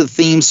think it's a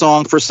theme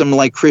song for some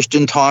like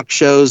Christian talk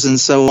shows and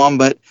so on.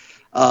 But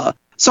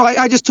so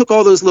I just took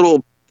all those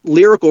little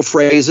lyrical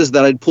phrases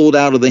that I'd pulled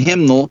out of the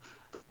hymnal,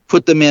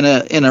 put them in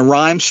a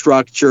rhyme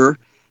structure,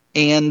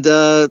 and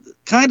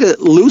kind of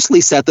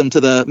loosely set them to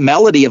the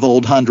melody of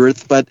Old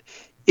Hundredth. But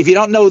if you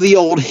don't know the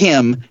old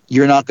hymn,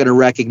 you're not going to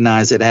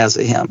recognize it as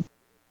a hymn.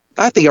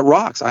 I think it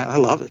rocks. I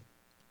love it.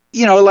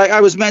 Like I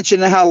was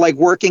mentioning how like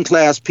working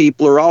class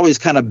people are always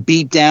kind of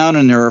beat down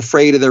and they're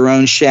afraid of their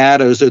own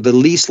shadows. They're the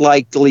least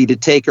likely to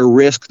take a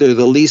risk. They're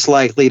the least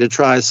likely to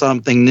try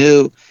something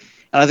new.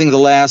 And I think the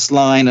last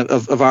line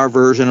of our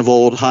version of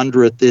Old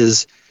Hundredth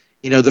is,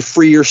 the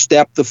freer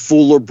step, the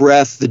fuller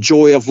breath, the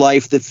joy of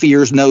life that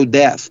fears no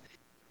death.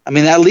 I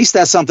mean, at least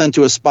that's something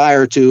to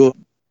aspire to.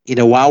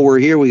 While we're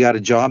here, we got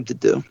a job to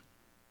do.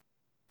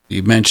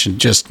 You mentioned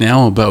just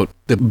now about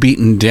the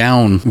beaten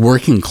down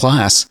working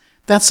class.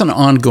 That's an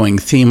ongoing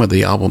theme of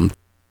the album.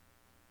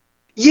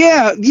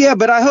 Yeah,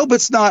 but I hope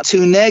it's not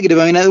too negative.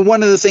 I mean,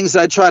 one of the things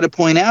that I try to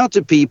point out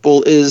to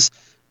people is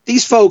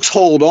these folks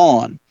hold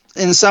on.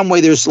 In some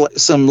way, there's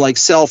some like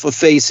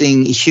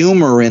self-effacing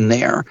humor in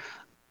there.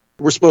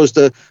 We're supposed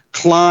to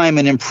climb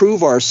and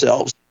improve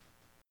ourselves.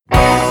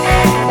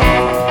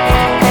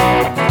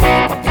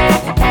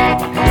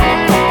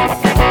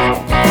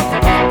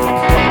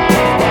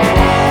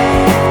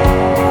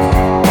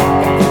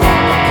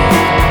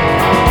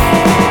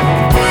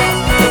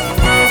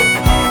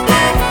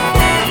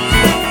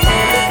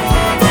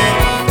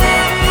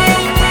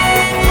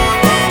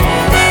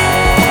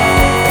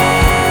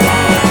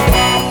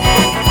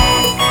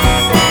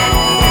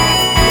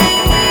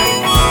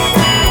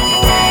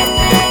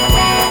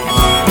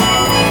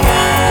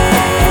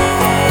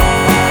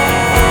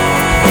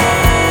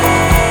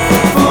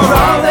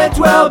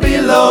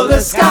 Below the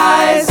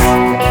skies,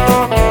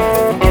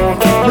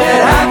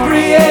 let our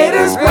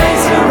Creator's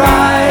grace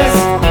arise,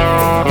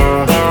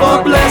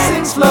 for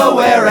blessings flow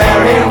where'er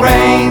it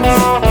rains.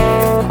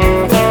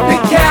 The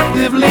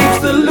captive leaves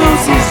to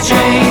loose his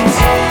chains,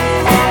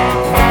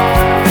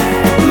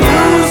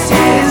 loose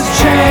his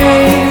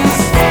chains,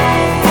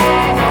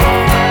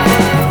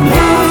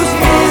 loose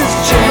his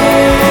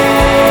chains.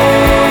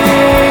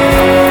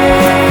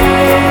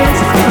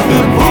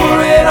 The poor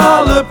and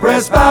all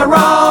oppressed by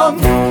wrong,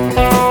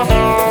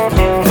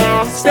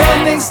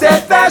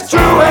 steadfast, true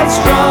and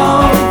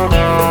strong,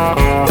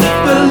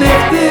 the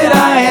lifted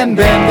eye and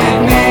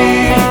bended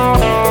knee,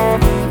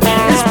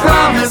 his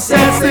promise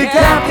sets the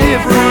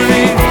captive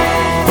free,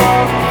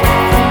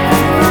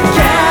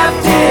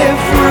 captive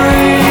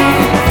free,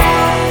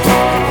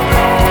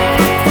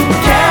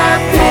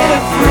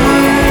 captive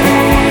free.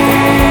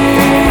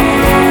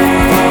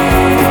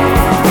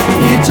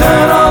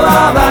 Eternal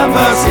are thy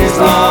mercies,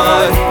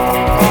 Lord,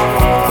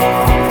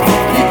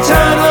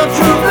 eternal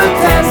truth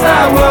attends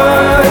thy word.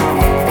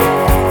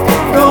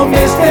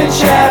 Mist and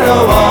shadow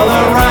all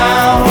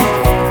around,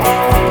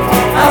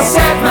 I'll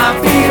set my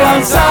feet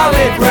on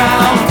solid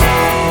ground,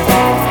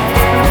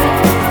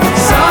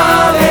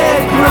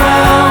 solid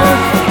ground,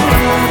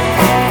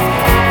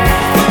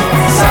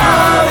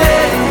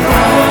 solid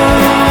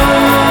ground.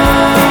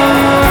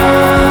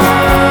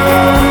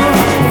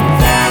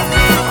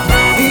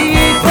 He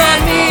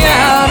brought me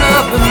out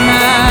of the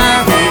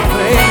narrow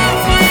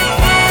place,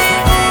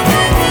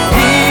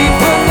 he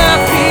put my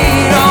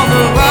feet on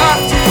the rock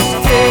to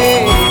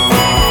stay.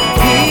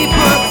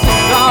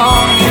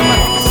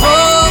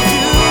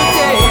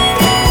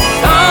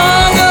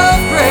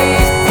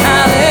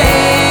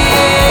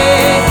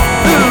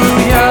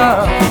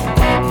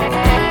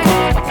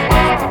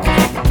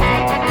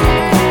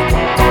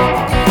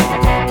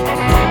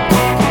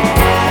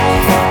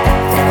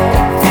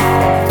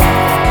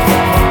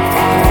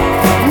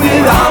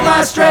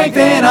 Strength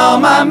and all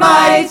my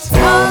might,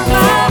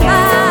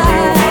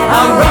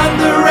 I'll run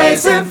the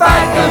race and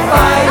fight the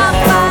fight.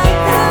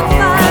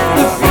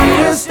 The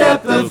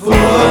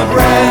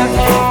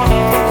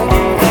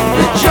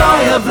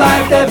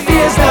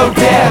no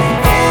death.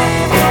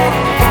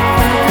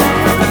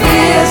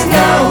 Fears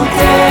no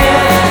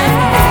death.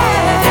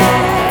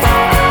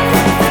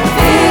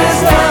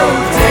 Fears no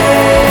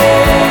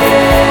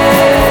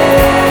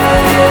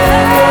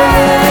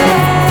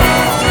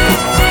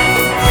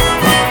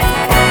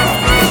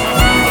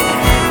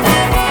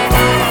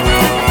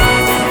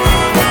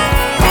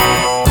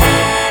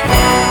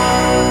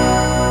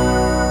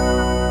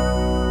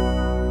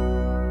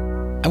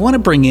I want to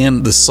bring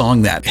in the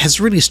song that has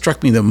really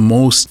struck me the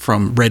most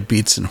from Red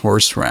Beets and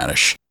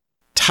Horseradish,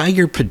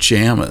 Tiger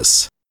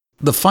Pajamas.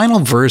 The final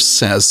verse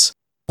says,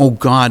 "Oh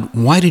God,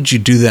 why did you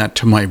do that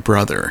to my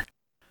brother?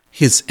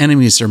 His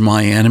enemies are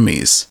my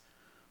enemies.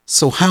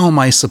 So how am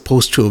I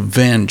supposed to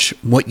avenge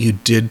what you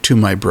did to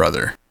my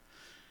brother?"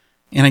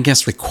 And I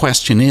guess the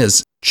question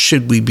is,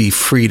 should we be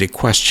free to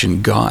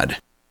question God?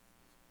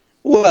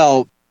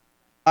 Well,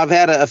 I've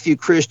had a few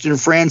Christian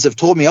friends have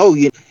told me, oh,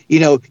 you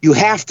know, you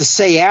have to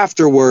say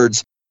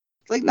afterwards.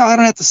 Like, no, I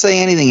don't have to say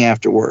anything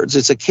afterwards.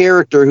 It's a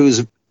character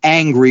who's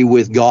angry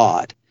with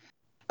God.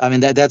 I mean,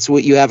 that's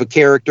what you have, a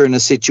character in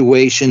a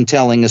situation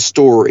telling a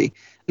story.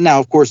 Now,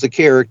 of course, the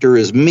character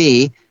is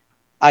me.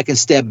 I can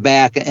step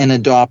back and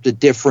adopt a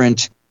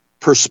different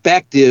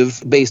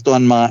perspective based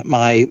on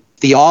my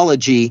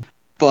theology.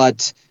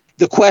 But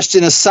the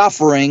question of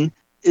suffering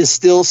is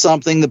still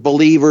something that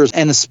believers,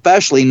 and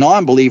especially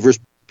non-believers,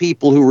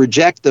 people who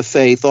reject the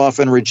faith,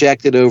 often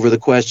reject it over the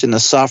question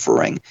of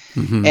suffering.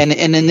 Mm-hmm. And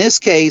in this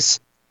case,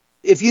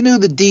 if you knew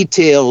the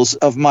details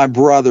of my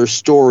brother's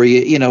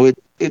story, you know,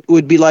 it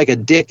would be like a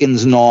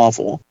Dickens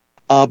novel.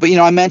 But, you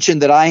know, I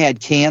mentioned that I had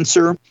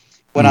cancer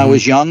when I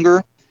was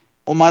younger.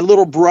 Well, my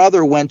little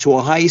brother went to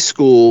a high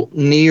school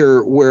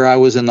near where I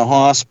was in the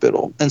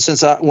hospital. And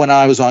since when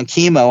I was on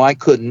chemo, I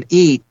couldn't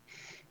eat,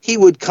 he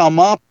would come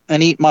up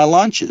and eat my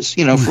lunches,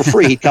 you know, for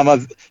free. He'd come up,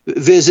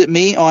 visit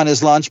me on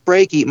his lunch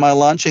break, eat my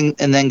lunch, and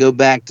then go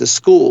back to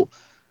school.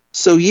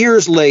 So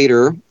years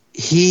later,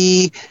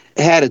 he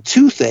had a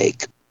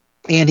toothache,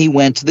 and he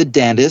went to the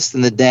dentist,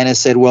 and the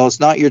dentist said, well, it's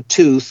not your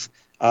tooth.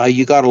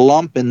 You got a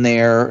lump in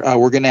there.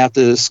 We're going to have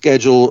to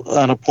schedule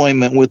an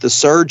appointment with the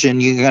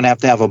surgeon. You're going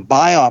to have a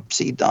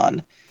biopsy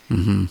done.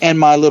 Mm-hmm. And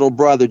my little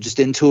brother just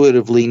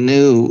intuitively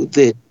knew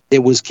that it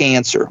was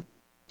cancer.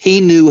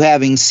 He knew,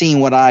 having seen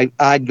what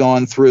I'd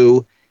gone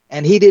through,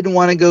 and he didn't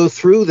want to go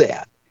through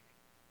that.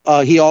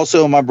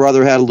 My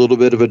brother had a little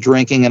bit of a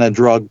drinking and a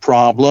drug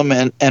problem,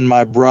 and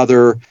my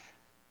brother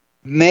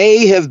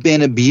may have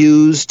been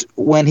abused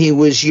when he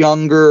was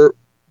younger.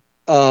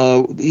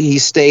 He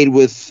stayed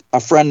with a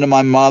friend of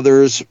my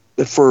mother's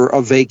for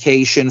a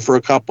vacation for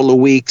a couple of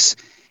weeks,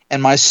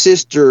 and my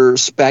sister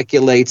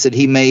speculates that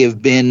he may have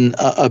been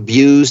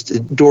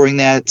abused during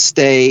that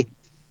stay.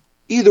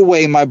 Either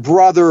way, my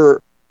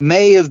brother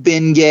may have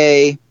been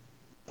gay.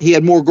 He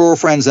had more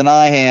girlfriends than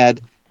I had,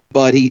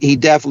 but he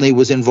definitely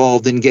was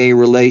involved in gay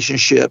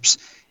relationships.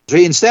 So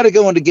instead of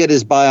going to get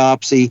his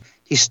biopsy,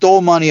 he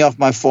stole money off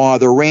my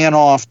father, ran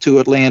off to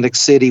Atlantic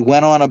City,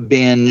 went on a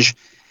binge,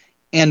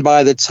 and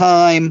by the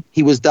time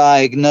he was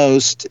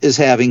diagnosed as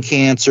having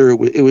cancer,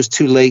 it was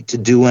too late to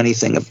do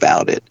anything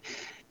about it.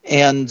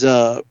 And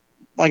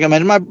like I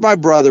mentioned, my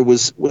brother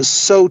was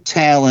so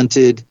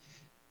talented.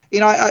 You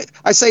know,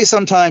 I say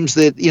sometimes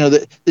that, you know,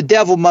 the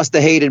devil must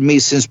have hated me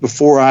since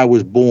before I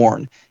was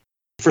born.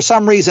 For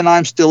some reason,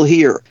 I'm still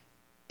here.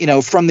 You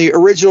know, from the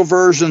original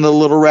version of the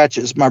Little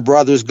Wretches, my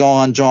brother's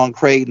gone, John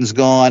Creighton's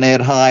gone,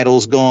 Ed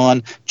Heidel's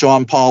gone,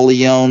 John Paul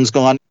Leone's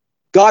gone.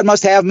 God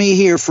must have me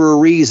here for a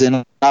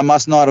reason. I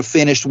must not have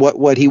finished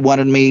what he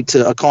wanted me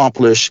to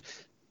accomplish.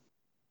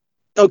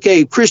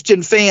 Okay,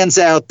 Christian fans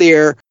out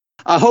there,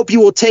 I hope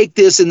you will take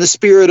this in the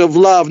spirit of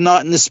love,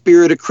 not in the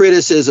spirit of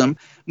criticism.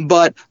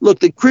 But look,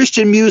 the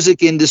Christian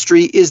music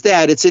industry is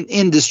that. It's an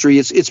industry.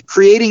 It's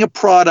creating a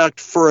product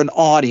for an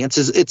audience.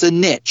 It's a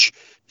niche.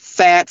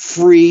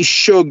 Fat-free,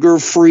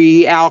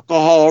 sugar-free,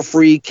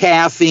 alcohol-free,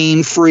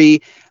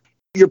 caffeine-free.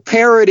 You're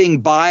parroting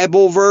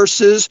Bible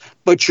verses,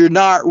 but you're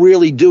not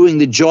really doing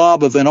the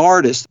job of an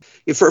artist.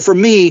 For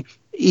me,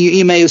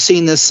 you may have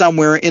seen this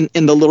somewhere in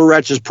the Little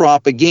Wretches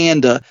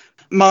propaganda.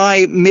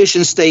 My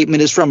mission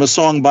statement is from a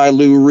song by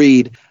Lou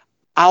Reed.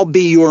 I'll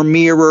be your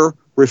mirror,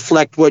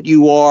 reflect what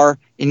you are,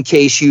 in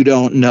case you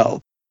don't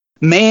know.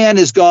 Man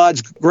is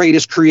God's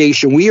greatest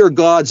creation. We are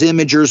God's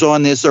imagers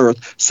on this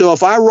earth. So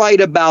if I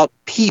write about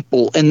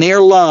people and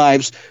their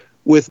lives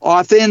with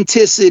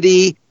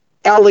authenticity,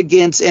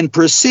 elegance, and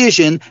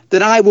precision,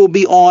 then I will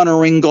be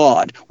honoring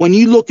God. When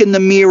you look in the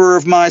mirror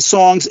of my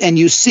songs and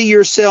you see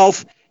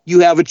yourself, you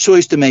have a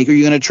choice to make. Are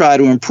you going to try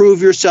to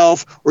improve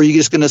yourself, or are you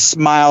just going to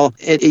smile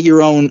at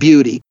your own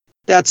beauty?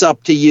 That's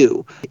up to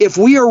you. If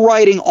we are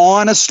writing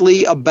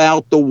honestly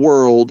about the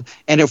world,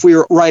 and if we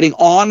are writing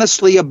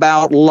honestly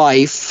about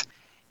life,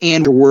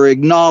 and we're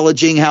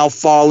acknowledging how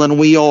fallen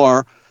we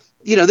are,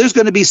 you know, there's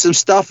going to be some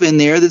stuff in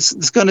there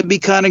that's going to be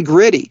kind of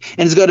gritty,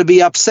 and it's going to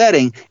be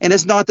upsetting. And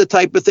it's not the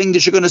type of thing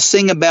that you're going to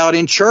sing about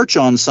in church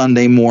on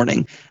Sunday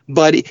morning.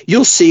 But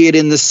you'll see it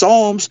in the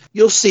Psalms.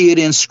 You'll see it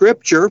in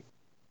Scripture.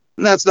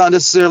 And that's not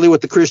necessarily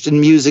what the Christian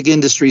music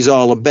industry is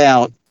all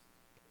about.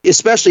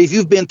 especially if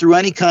you've been through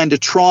any kind of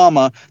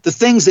trauma, the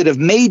things that have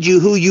made you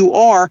who you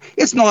are,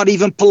 it's not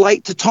even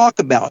polite to talk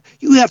about.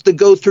 You have to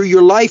go through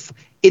your life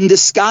in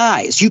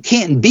disguise. You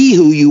can't be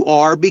who you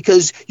are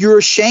because you're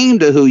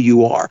ashamed of who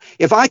you are.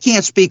 If I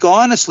can't speak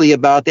honestly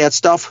about that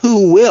stuff,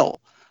 who will?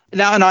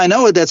 Now, and I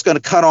know that's going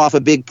to cut off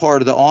a big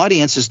part of the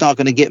audience. It's not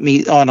going to get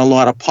me on a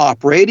lot of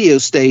pop radio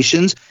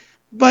stations.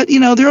 But,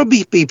 there'll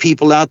be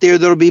people out there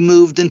that'll be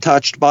moved and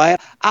touched by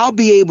it. I'll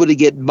be able to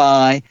get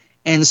by,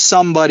 and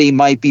somebody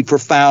might be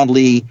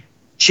profoundly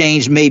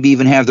changed, maybe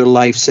even have their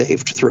life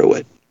saved through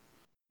it.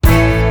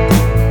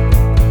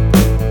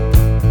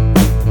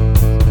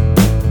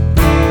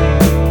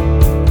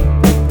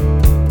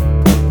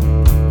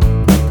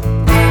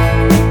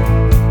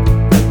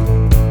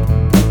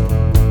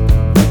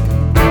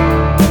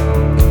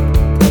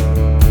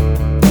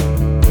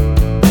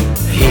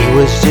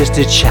 Just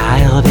a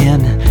child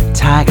in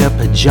tiger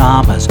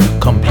pajamas,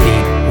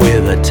 complete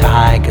with a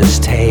tiger's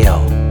tail,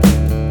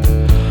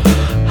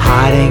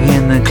 hiding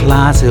in the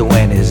closet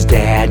when his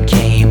dad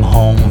came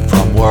home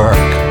from work.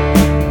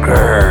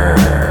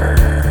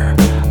 Grrr,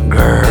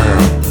 grrr.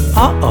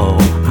 Uh-oh,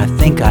 I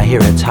think I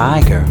hear a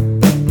tiger.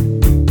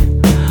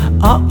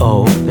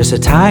 Uh-oh, there's a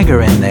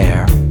tiger in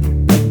there.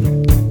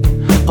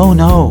 Oh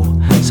no,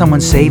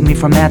 someone saved me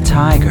from that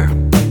tiger.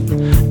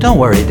 Don't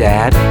worry,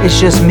 Dad, it's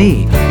just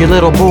me, your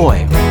little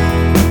boy.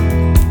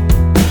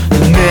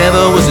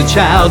 Never was a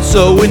child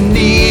so in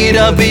need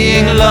of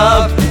being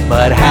loved,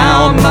 but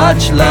how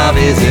much love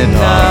is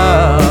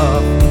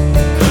enough?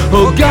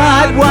 Oh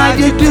God, why'd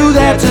you do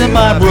that to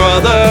my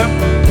brother?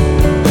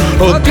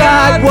 Oh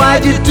God,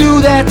 why'd you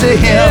do that to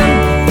him?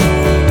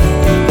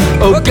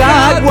 Oh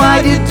God,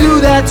 why'd you do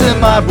that to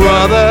my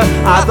brother?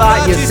 I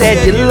thought you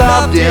said you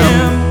loved him.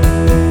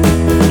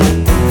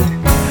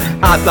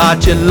 I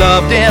thought you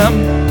loved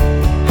him.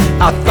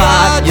 I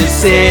thought you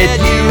said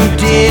you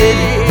did.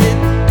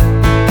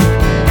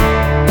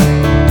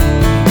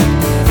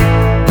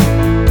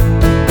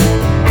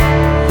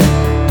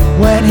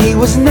 When he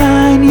was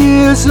 9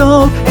 years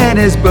old and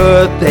his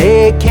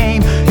birthday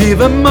came,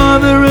 even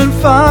mother and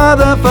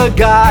father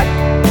forgot.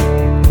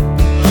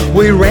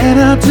 We ran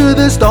out to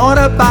the store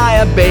to buy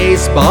a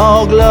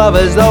baseball glove,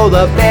 as though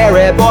the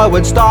fairy boy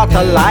would start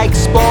to like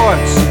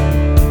sports.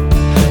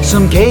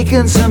 Some cake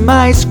and some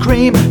ice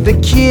cream, the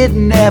kid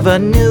never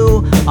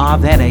knew. Ah,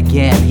 then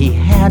again, he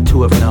had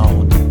to have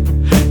known.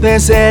 They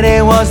said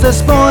he was the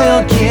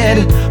spoiled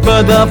kid,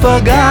 but the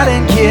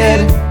forgotten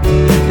kid,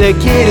 the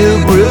kid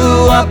who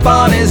grew up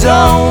on his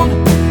own.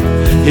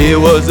 He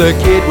was a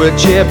kid with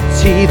chipped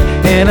teeth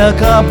and a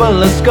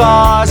couple of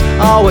scars,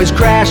 always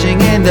crashing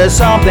into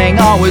something,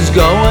 always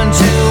going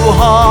too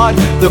hard.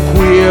 The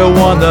queer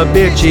one, the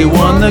bitchy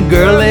one, the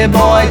girly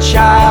boy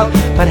child.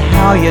 But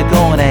how you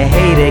gonna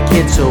hate a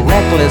kid so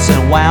reckless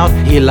and wild?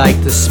 He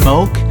liked to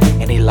smoke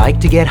and he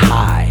liked to get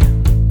high,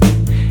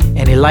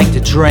 and he liked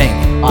to drink.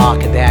 Aw,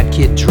 could that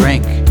kid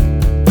drink?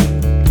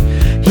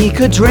 He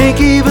could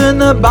drink even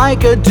the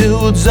biker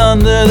dudes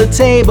under the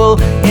table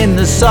in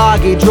the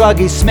soggy,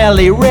 druggy,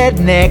 smelly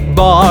redneck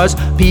bars.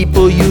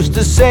 People used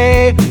to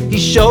say he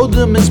showed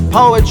them his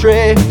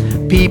poetry.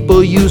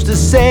 People used to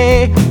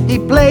say he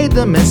played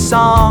them his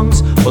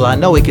songs. Well, I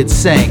know he could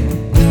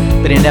sing,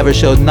 but he never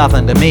showed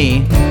nothing to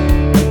me.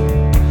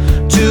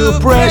 Too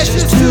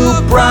precious, too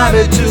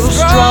private, too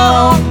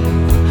strong.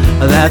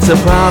 That's a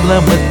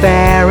problem with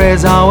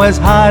fairies, always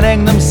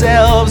hiding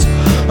themselves,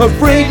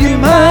 afraid you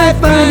might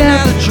find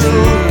out the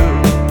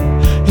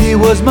truth. He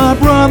was my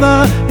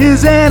brother,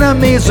 his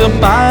enemies are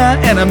my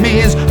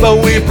enemies,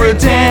 but we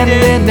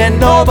pretended that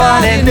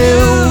nobody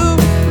knew.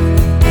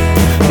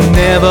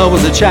 Never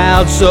was a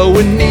child so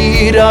in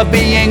need of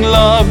being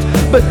loved,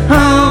 but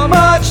how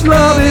much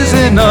love is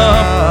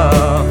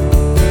enough?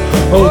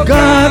 Oh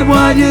God,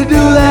 why'd you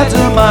do that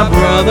to my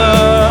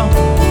brother?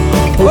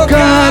 Oh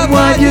God,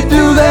 why'd you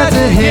do that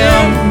to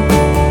him?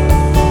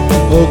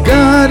 Oh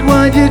God,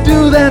 why'd you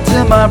do that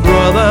to my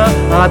brother?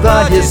 I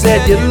thought you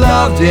said you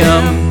loved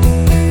him.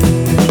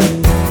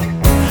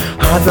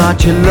 I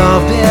thought you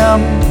loved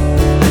him.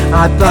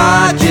 I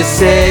thought you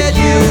said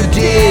you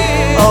did.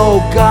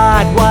 Oh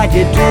God, why'd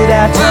you do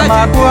that to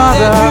my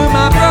brother?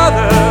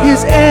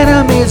 His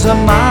enemies are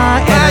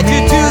my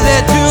enemies.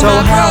 So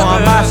how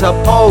am I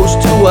supposed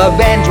to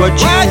avenge what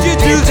you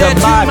did to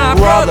my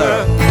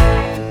brother?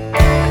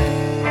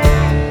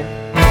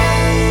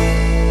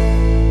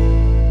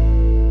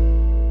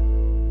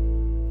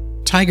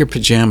 Tiger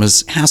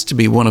Pajamas has to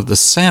be one of the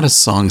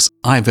saddest songs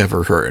I've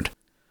ever heard.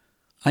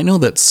 I know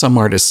that some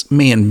artists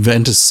may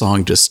invent a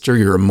song to stir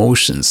your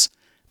emotions,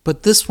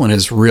 but this one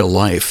is real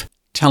life,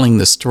 telling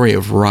the story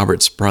of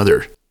Robert's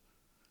brother.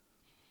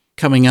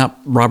 Coming up,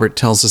 Robert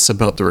tells us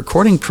about the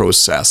recording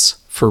process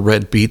for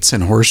Red Beets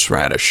and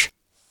Horseradish.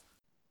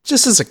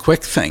 Just as a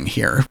quick thing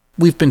here,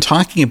 we've been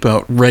talking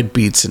about Red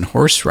Beets and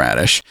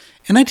Horseradish,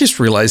 and I just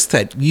realized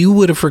that you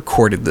would have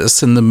recorded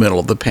this in the middle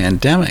of the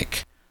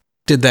pandemic.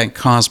 Did that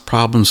cause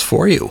problems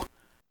for you?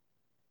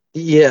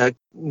 Yeah,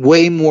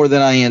 way more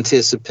than I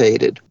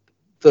anticipated.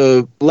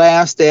 The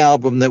last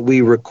album that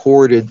we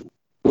recorded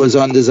was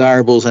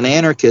Undesirables and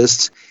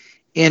Anarchists.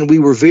 And we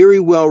were very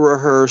well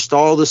rehearsed.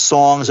 All the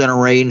songs and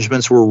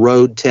arrangements were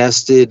road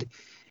tested.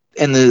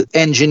 And the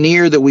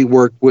engineer that we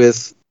worked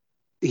with,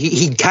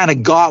 he kind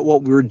of got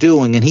what we were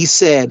doing. And he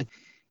said,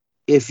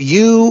 if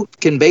you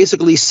can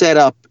basically set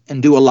up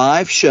and do a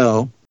live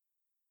show,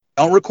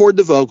 don't record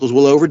the vocals,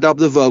 we'll overdub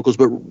the vocals,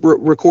 but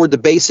record the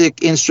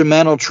basic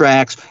instrumental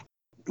tracks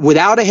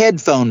without a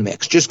headphone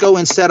mix. Just go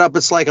and set up.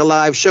 It's like a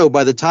live show.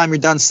 By the time you're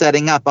done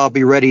setting up, I'll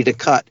be ready to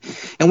cut.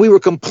 And we were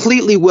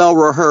completely well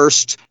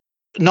rehearsed,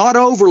 not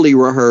overly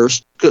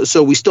rehearsed.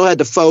 So we still had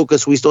to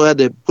focus. We still had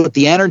to put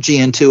the energy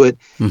into it.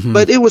 Mm-hmm.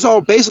 But it was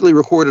all basically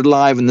recorded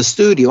live in the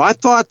studio. I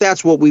thought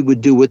that's what we would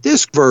do with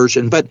this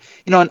version. But,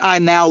 I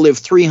now live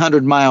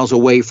 300 miles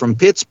away from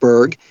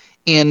Pittsburgh.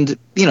 And,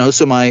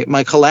 so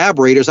my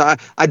collaborators,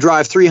 I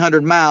drive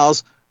 300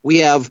 miles. We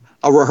have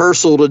a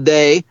rehearsal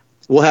today.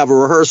 We'll have a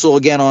rehearsal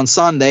again on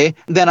Sunday.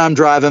 Then I'm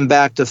driving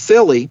back to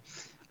Philly.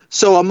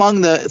 So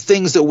among the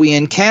things that we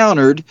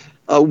encountered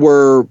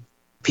were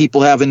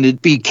people having to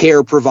be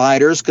care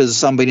providers because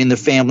somebody in the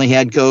family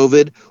had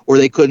COVID, or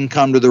they couldn't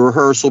come to the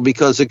rehearsal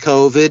because of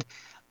COVID.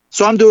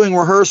 So I'm doing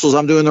rehearsals.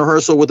 I'm doing the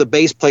rehearsal with a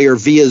bass player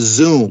via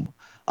Zoom.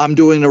 I'm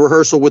doing the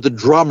rehearsal with a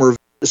drummer.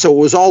 So it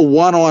was all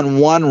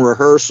one-on-one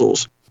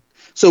rehearsals.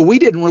 So we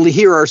didn't really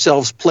hear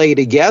ourselves play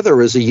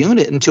together as a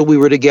unit until we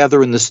were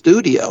together in the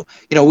studio.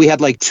 We had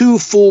like 2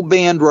 full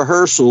band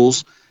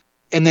rehearsals,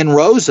 and then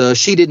Rosa,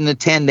 she didn't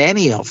attend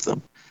any of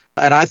them.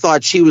 And I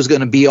thought she was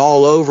going to be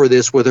all over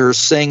this with her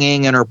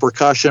singing and her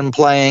percussion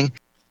playing.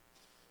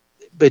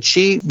 But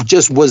she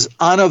just was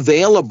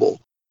unavailable.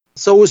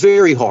 So it was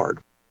very hard.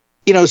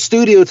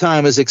 Studio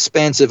time is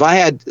expensive. I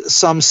had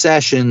some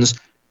sessions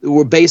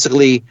where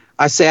basically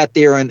I sat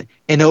there and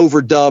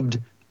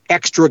overdubbed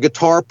extra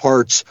guitar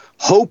parts,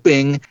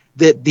 hoping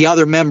that the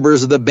other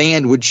members of the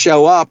band would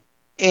show up,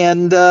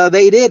 and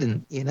they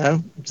didn't.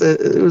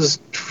 It was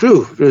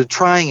a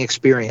trying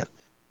experience.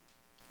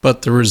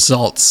 But the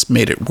results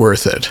made it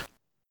worth it.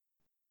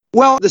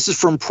 Well, this is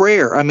from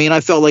prayer.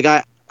 I felt like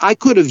I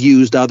could have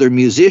used other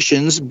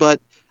musicians, but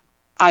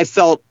I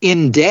felt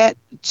in debt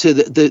to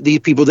these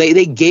people.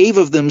 They gave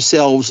of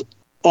themselves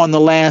on the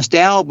last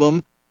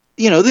album.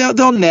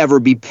 They'll never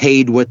be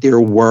paid what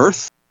they're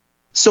worth.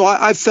 So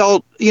I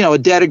felt, a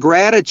debt of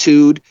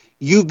gratitude.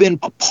 You've been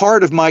a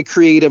part of my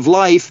creative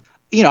life.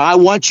 I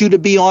want you to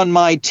be on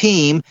my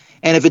team.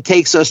 And if it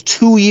takes us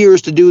 2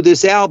 years to do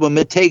this album,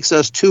 it takes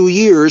us 2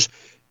 years.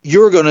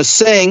 You're going to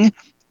sing.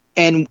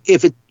 And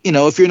if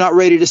you're not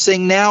ready to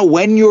sing now,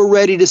 when you're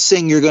ready to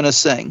sing, you're going to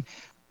sing.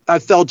 I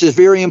felt just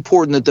very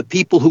important that the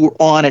people who were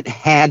on it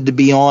had to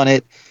be on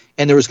it.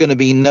 And there was going to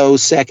be no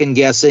second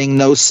guessing,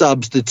 no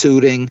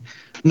substituting,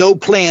 no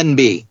plan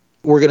B.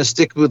 We're going to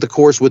stick with the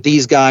course with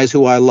these guys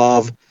who I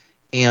love,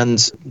 and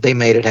they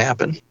made it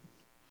happen.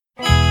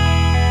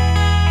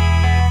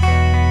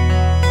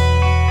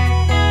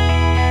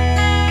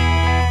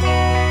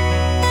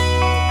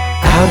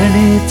 Out in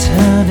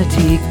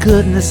eternity,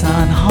 goodness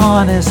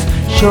unharnessed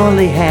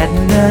surely had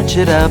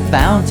nurtured a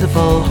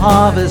bountiful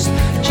harvest.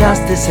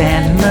 Justice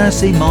and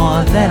mercy,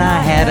 more than I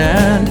had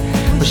earned,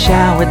 was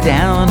showered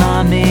down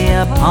on me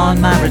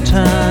upon my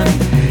return.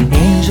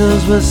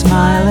 Angels were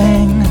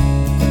smiling,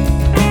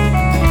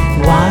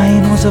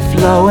 wine was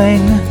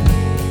a-flowing,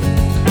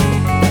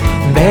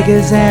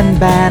 beggars and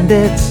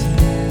bandits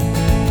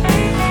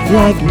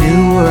like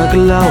new were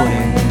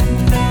glowing.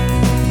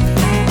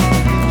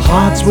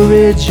 Hearts were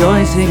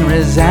rejoicing,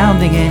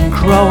 resounding and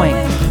crowing,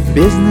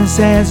 business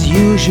as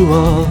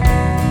usual.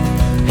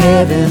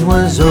 Heaven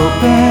was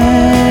open,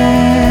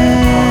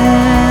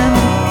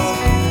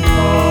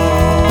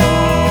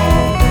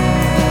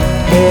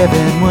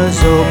 heaven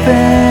was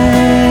open.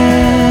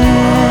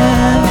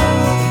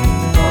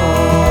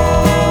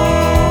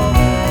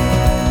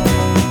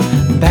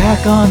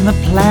 Back on the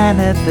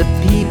planet, the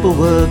people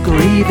were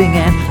grieving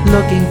and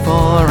looking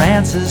for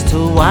answers to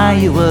why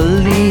you were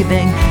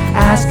leaving.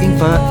 Asking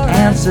for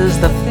answers,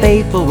 the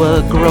faithful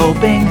were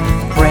groping,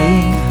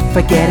 praying,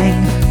 forgetting,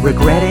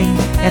 regretting,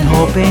 and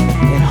hoping.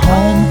 And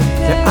home,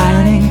 they're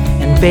ironing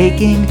and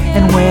baking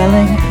and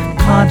wailing.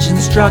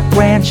 Conscience-struck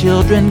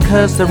grandchildren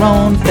curse their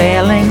own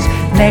failings.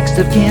 Next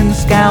of kin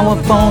scour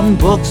phone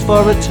books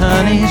for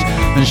attorneys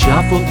and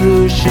shuffle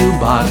through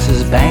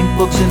shoeboxes, bank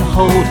books, and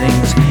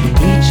holdings.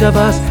 Each of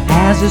us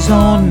has his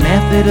own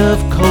method of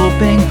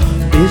coping.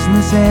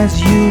 Business as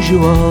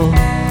usual.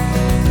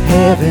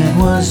 Heaven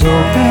was open.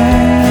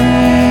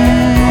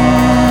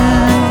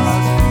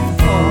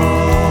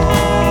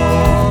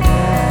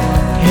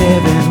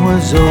 Heaven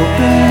was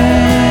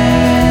open.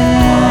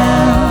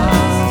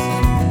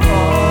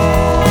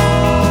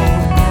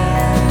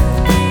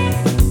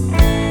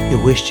 You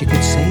wished you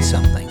could say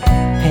something.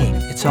 Hey,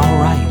 it's all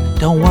right,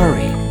 don't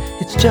worry.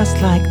 It's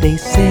just like they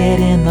said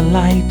in the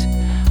light.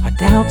 Our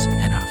doubts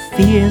and our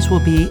fears will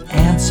be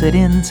answered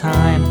in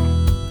time.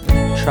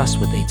 Trust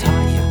what they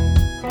taught you.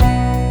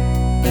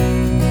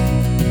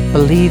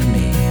 Believe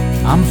me,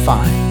 I'm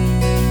fine.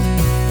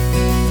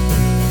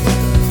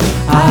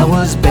 I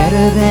was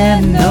better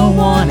than no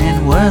one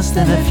and worse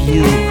than a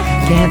few.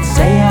 Can't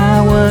say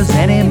I was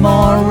any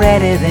more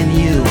ready than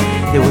you.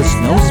 There was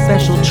no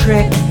special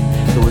trick,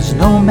 there was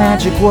no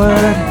magic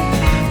word.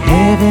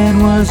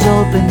 Heaven was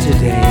open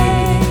today.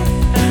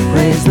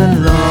 Praise the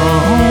Lord.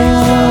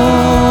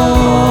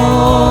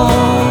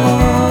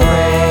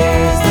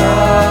 Praise the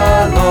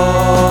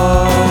Lord.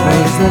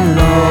 Praise the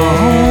Lord.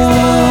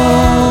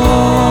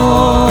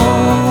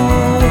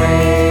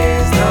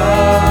 Praise the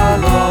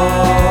Lord.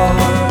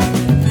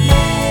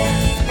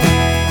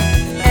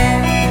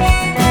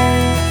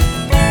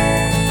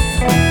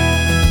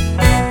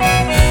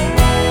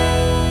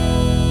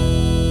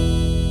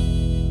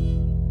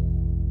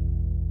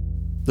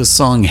 The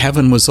song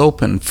Heaven Was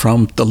Open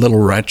from the Little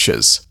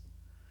Wretches.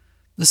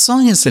 The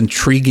song is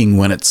intriguing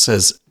when it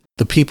says,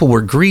 the people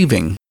were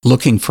grieving,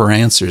 looking for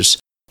answers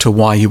to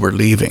why you were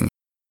leaving.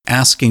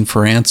 Asking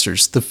for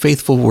answers, the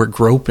faithful were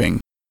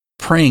groping,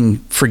 praying,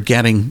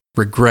 forgetting,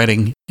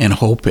 regretting, and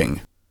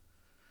hoping.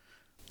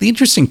 The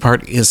interesting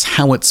part is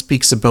how it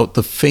speaks about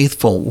the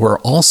faithful were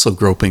also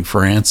groping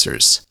for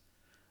answers.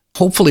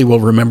 Hopefully we'll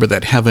remember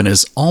that heaven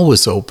is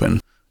always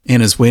open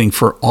and is waiting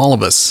for all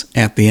of us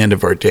at the end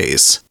of our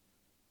days.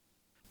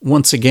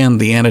 Once again,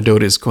 the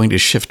antidote is going to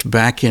shift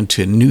back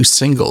into new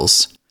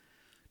singles.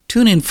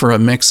 Tune in for a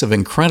mix of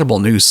incredible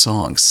new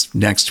songs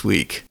next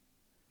week.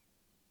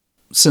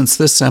 Since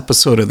this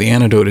episode of The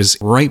Antidote is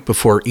right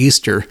before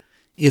Easter,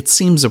 it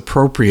seems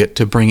appropriate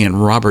to bring in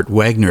Robert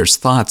Wagner's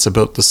thoughts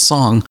about the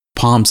song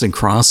Palms and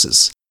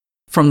Crosses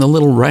from the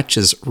Little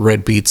Wretches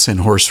Red Beets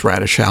and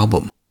Horseradish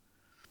album.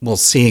 We'll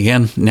see you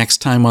again next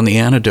time on The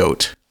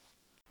Antidote.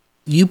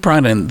 You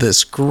brought in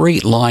this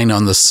great line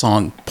on the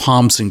song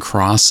Palms and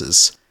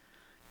Crosses,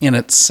 and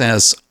it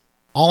says,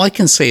 all I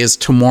can say is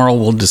tomorrow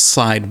will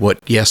decide what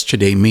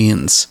yesterday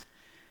means.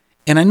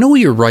 And I know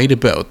you're right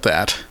about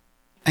that.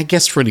 I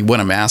guess really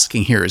what I'm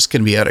asking here is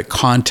going to be out of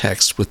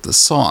context with the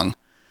song.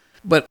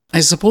 But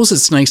I suppose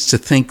it's nice to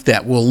think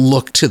that we'll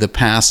look to the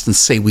past and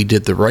say we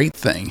did the right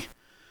thing.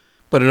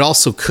 But it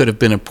also could have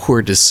been a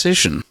poor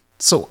decision.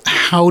 So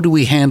how do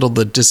we handle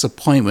the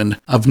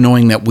disappointment of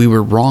knowing that we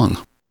were wrong?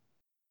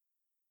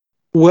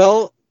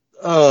 Well,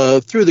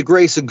 through the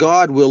grace of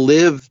God, we'll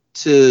live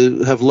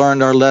to have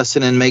learned our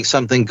lesson and make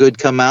something good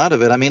come out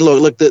of it. I mean,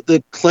 look,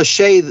 the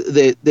cliche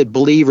that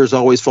believers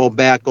always fall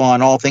back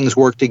on, all things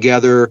work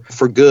together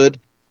for good.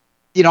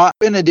 You know,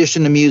 in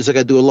addition to music,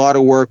 I do a lot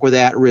of work with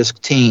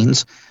at-risk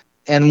teens.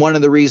 And one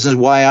of the reasons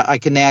why I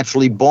can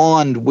naturally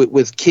bond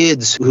with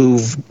kids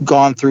who've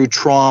gone through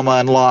trauma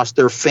and lost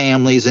their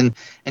families and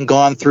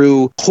gone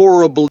through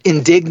horrible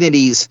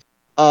indignities,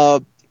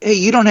 hey,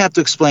 you don't have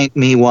to explain to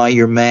me why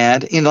you're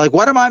mad. You know, like,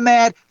 what am I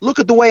mad? Look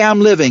at the way I'm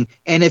living.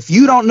 And if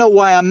you don't know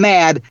why I'm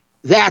mad,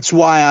 that's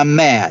why I'm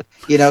mad.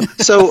 You know,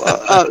 so,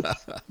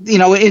 you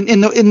know,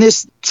 in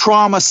this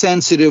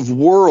trauma-sensitive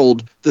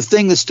world, the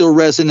thing that still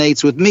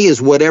resonates with me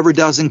is whatever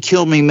doesn't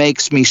kill me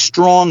makes me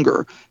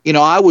stronger. You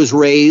know, I was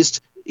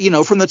raised, you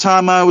know, from the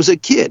time I was a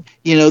kid,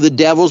 you know, the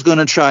devil's going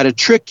to try to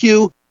trick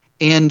you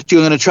and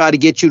you're going to try to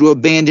get you to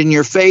abandon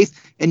your faith.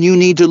 And you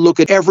need to look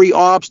at every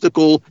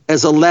obstacle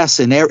as a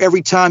lesson.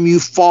 Every time you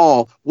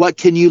fall, what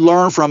can you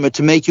learn from it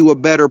to make you a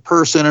better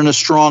person and a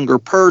stronger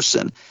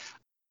person?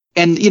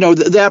 And, you know,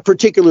 that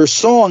particular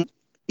song,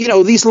 you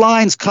know, these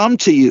lines come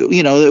to you,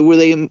 you know, where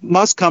they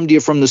must come to you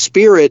from the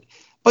Spirit.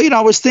 But, you know,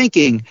 I was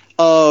thinking,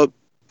 the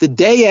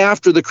day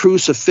after the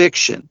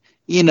crucifixion,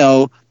 you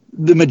know,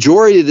 the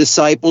majority of the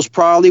disciples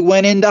probably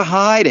went into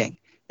hiding.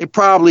 They're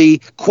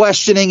probably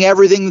questioning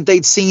everything that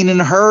they'd seen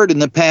and heard in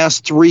the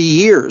past 3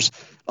 years.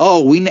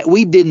 Oh, we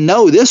didn't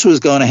know this was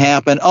going to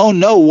happen. Oh,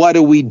 no, what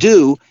do we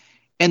do?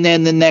 And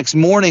then the next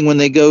morning when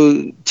they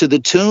go to the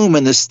tomb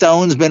and the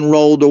stone's been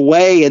rolled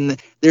away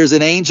and there's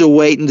an angel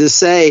waiting to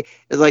say,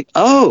 it's like,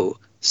 oh,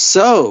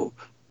 so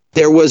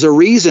there was a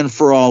reason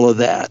for all of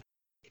that.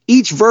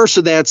 Each verse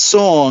of that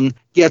song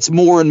gets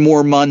more and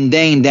more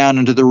mundane down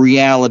into the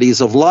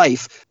realities of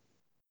life.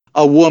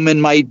 A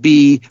woman might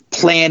be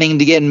planning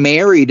to get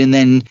married and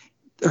then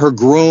her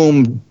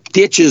groom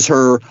ditches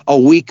her a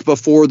week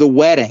before the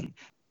wedding.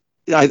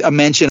 I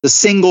mentioned a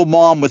single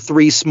mom with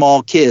 3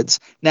 small kids.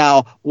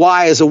 Now,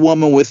 why is a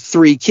woman with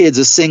 3 kids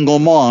a single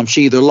mom?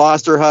 She either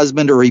lost her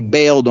husband or he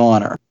bailed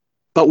on her.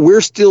 But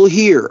we're still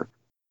here.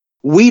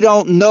 We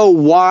don't know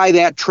why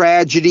that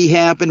tragedy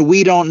happened.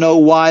 We don't know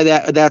why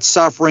that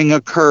suffering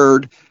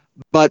occurred.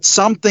 But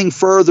something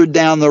further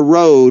down the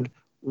road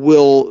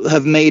will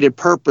have made it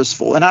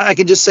purposeful. And I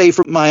can just say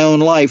from my own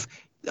life,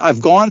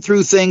 I've gone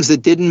through things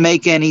that didn't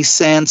make any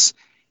sense.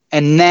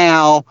 And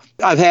now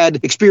I've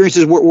had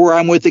experiences where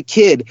I'm with a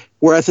kid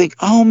where I think,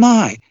 oh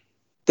my,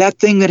 that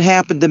thing that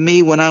happened to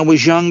me when I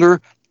was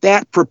younger,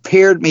 that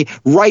prepared me.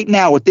 Right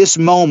now at this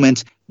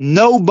moment,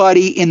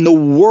 nobody in the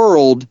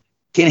world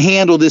can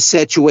handle this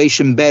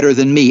situation better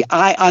than me.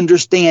 I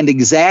understand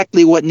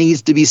exactly what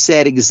needs to be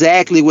said,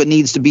 exactly what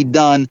needs to be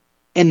done.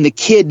 And the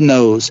kid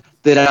knows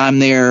that I'm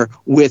there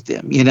with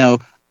him, you know.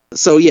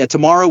 So yeah,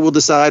 tomorrow we'll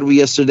decide what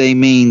yesterday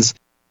means.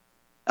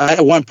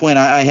 At one point,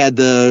 I had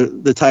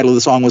the title of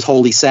the song was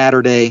Holy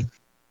Saturday,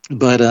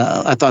 but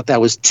I thought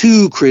that was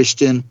too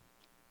Christian.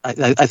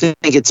 I think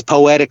it's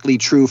poetically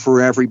true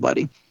for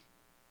everybody.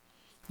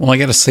 Well, I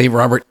got to say,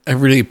 Robert, I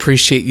really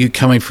appreciate you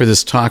coming for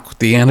this talk with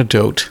The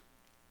Antidote.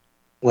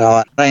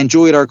 Well, I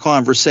enjoyed our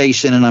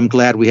conversation, and I'm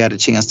glad we had a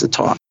chance to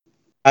talk.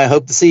 I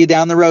hope to see you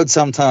down the road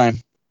sometime.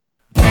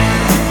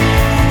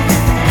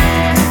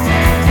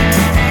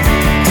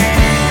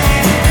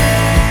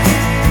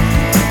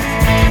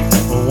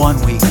 One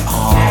week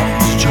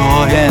palms,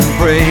 joy and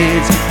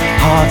praise,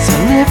 hearts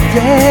are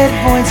lifted,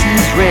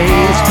 voices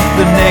raised.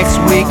 The next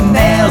week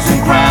nails and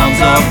crowns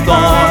of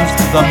thorns.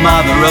 The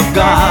mother of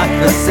God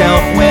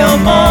herself will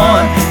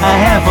mourn. A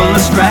handful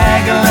of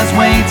stragglers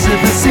wait to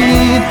be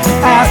seen,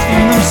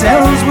 asking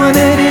themselves what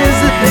it is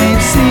that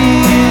they've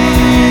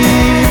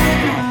seen.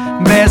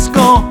 Best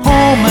go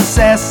home,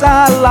 assess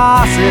our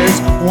losses.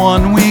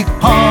 1 week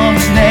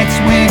palms, next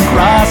week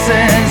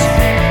crosses.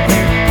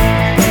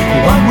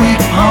 1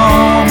 week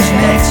palms,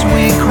 next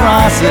week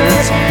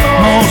crosses.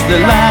 Most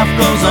of life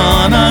goes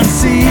on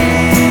unseen.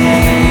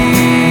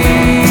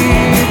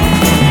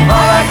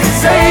 All I can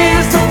say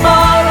is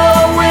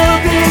tomorrow will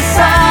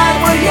decide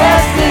what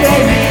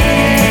yesterday means.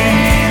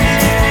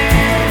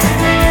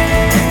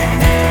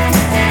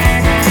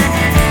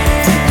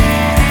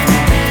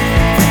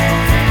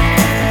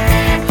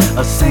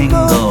 A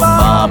single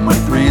mom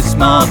with 3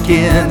 small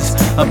kids,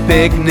 a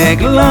picnic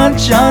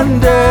lunch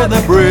under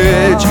the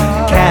bridge.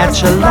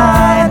 Catch a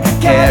line,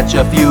 catch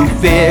a few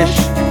fish,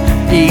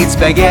 eat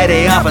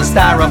spaghetti off a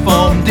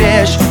styrofoam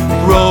dish.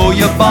 Throw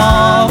your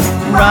ball,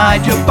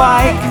 ride your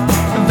bike,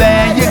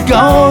 there you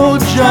go,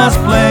 just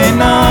play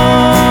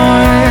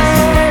nice.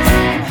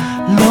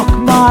 Look,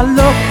 Ma,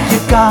 look, you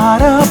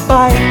got a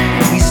bite.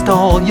 He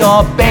stole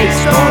your base,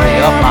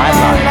 story of my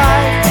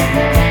life.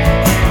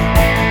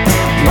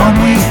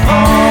 1 week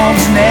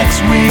palms,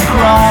 next week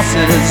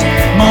crosses.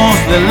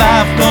 Most of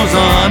life goes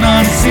on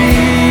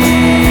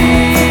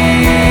unseen.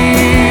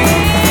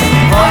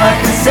 All I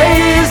can say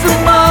is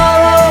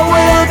tomorrow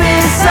will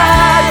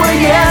decide what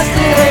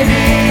yesterday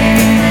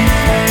means.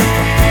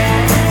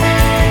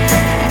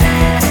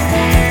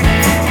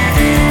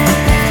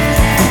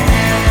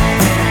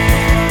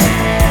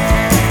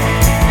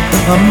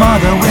 A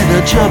mother with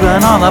her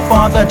children on the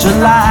 4th of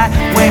July,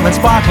 waving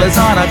sparklers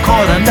on a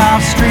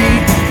cordoned-off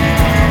street.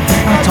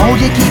 I told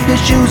you keep your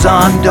shoes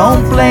on,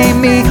 don't blame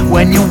me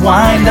when you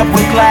wind up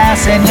with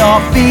glass in your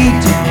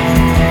feet.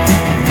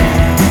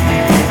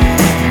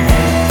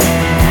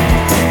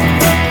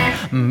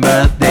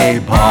 Birthday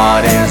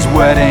parties,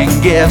 wedding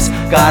gifts,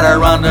 gotta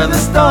run to the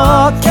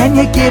store, can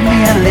you give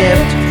me a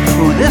lift?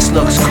 Ooh, this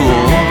looks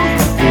cool,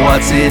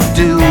 what's it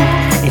do?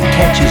 It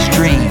catches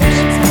dreams,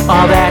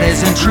 all that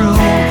isn't true.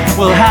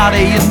 Well, how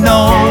do you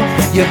know?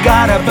 You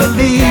gotta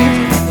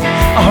believe.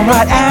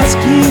 Alright, ask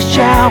ye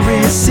shall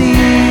receive.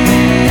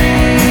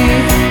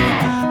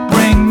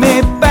 Bring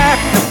me back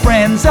the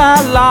friends I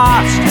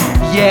lost.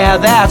 Yeah,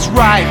 that's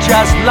right,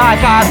 just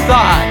like I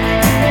thought.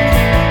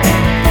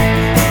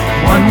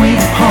 1 week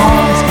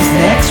palms,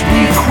 next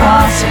week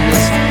crosses.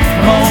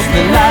 Most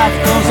of life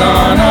goes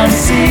on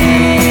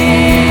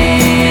unseen.